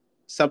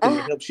 something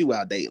that helps you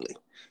out daily.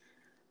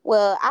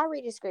 Well, I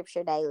read the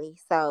scripture daily,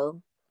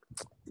 so.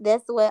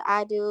 That's what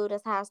I do.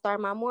 That's how I start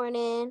my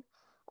morning.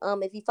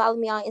 If you follow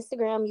me on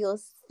Instagram, you'll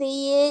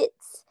see it.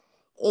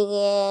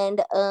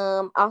 And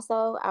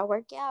also I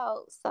work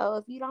out. So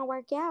if you don't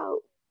work out,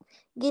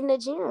 get in the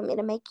gym.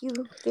 It'll make you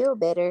feel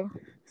better.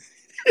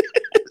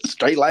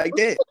 Straight like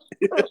that.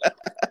 Yeah.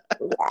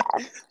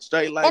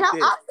 Straight like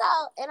that.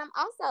 I'm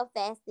also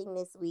fasting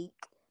this week.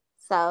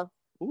 So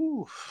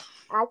ooh.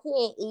 I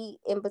can't eat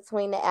in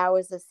between the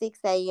hours of 6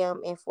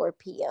 a.m. and 4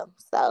 p.m.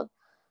 So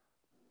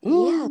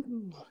yeah.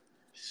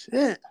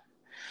 Shit.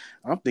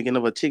 I'm thinking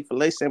of a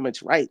Chick-fil-A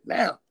sandwich right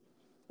now.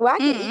 Well, I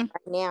can eat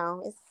right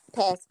now. It's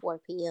past 4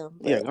 p.m.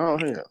 But... yeah, go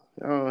ahead.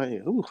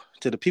 Ooh,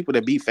 to the people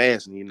that be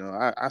fasting,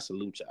 I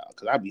salute y'all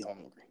because I be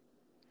hungry.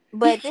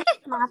 But this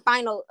is my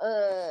final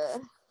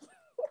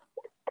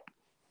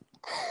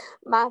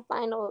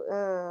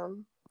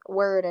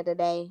word of the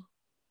day.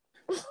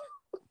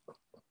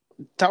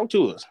 Talk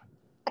to us.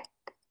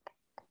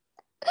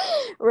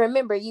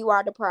 Remember, you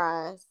are the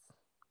prize.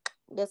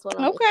 That's what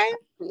I'm okay.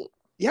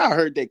 Y'all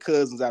heard that,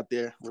 cousins out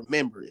there.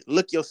 Remember it.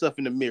 Look yourself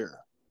in the mirror.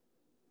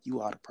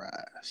 You are the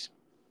prize.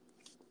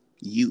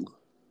 You.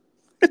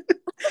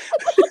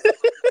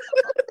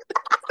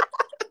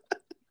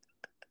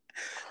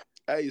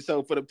 Hey,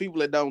 so for the people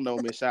that don't know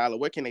Miss Shyla,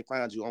 where can they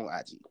find you on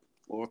IG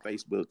or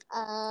Facebook?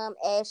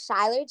 As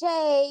Shyler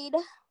Jade.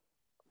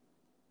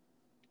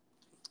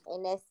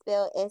 And that's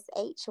spelled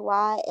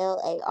SHYLARJADE.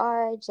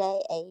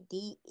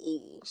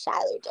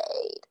 Shyler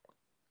Jade.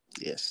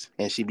 Yes.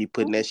 And she be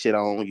putting that shit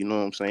on, you know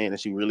what I'm saying? And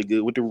she really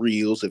good with the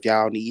reels if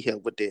y'all need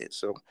help with that.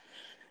 So,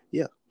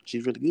 yeah,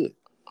 she's really good.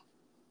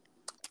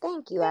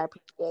 Thank you. I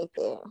appreciate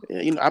that.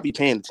 Yeah, I be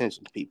paying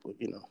attention to people,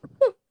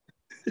 What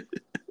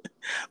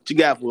you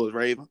got for us,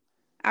 Raven?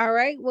 All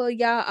right. Well,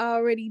 y'all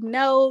already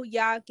know.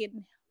 Y'all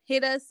can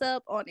hit us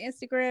up on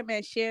Instagram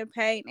at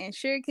Champagne and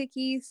Sugar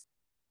Cookies.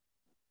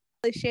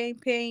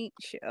 Champagne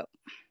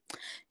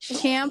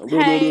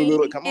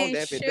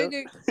and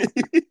sugar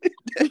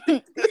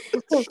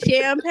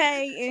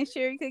champagne and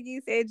sugar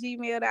cookies at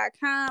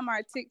gmail.com.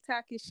 Our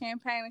TikTok is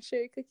Champagne and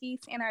Sugar Cookies,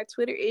 and our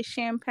Twitter is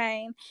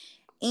Champagne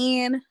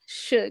and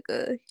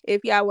Sugar.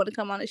 If y'all want to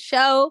come on the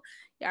show,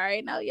 y'all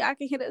already know y'all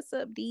can hit us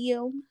up,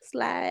 DM,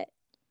 slide.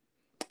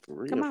 For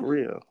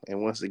real.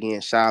 And once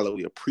again, Shyla,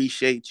 we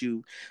appreciate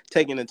you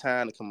taking the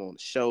time to come on the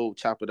show,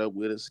 chop it up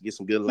with us, get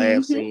some good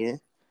laughs in.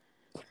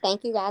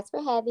 Thank you guys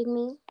for having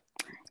me.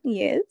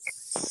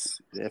 Yes.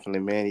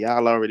 Definitely, man.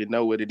 Y'all already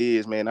know what it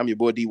is, man. I'm your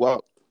boy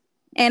D-Walk.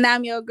 And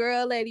I'm your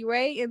girl, Lady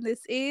Ray, and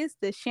this is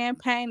the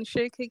Champagne and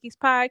Sugar Cookies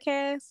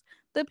Podcast,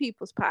 the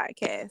People's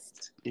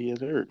Podcast. Yes,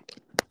 sir.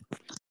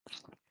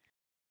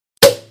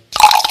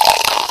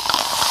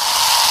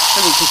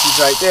 Sugar cookies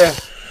right there.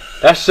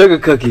 That's sugar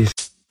cookies.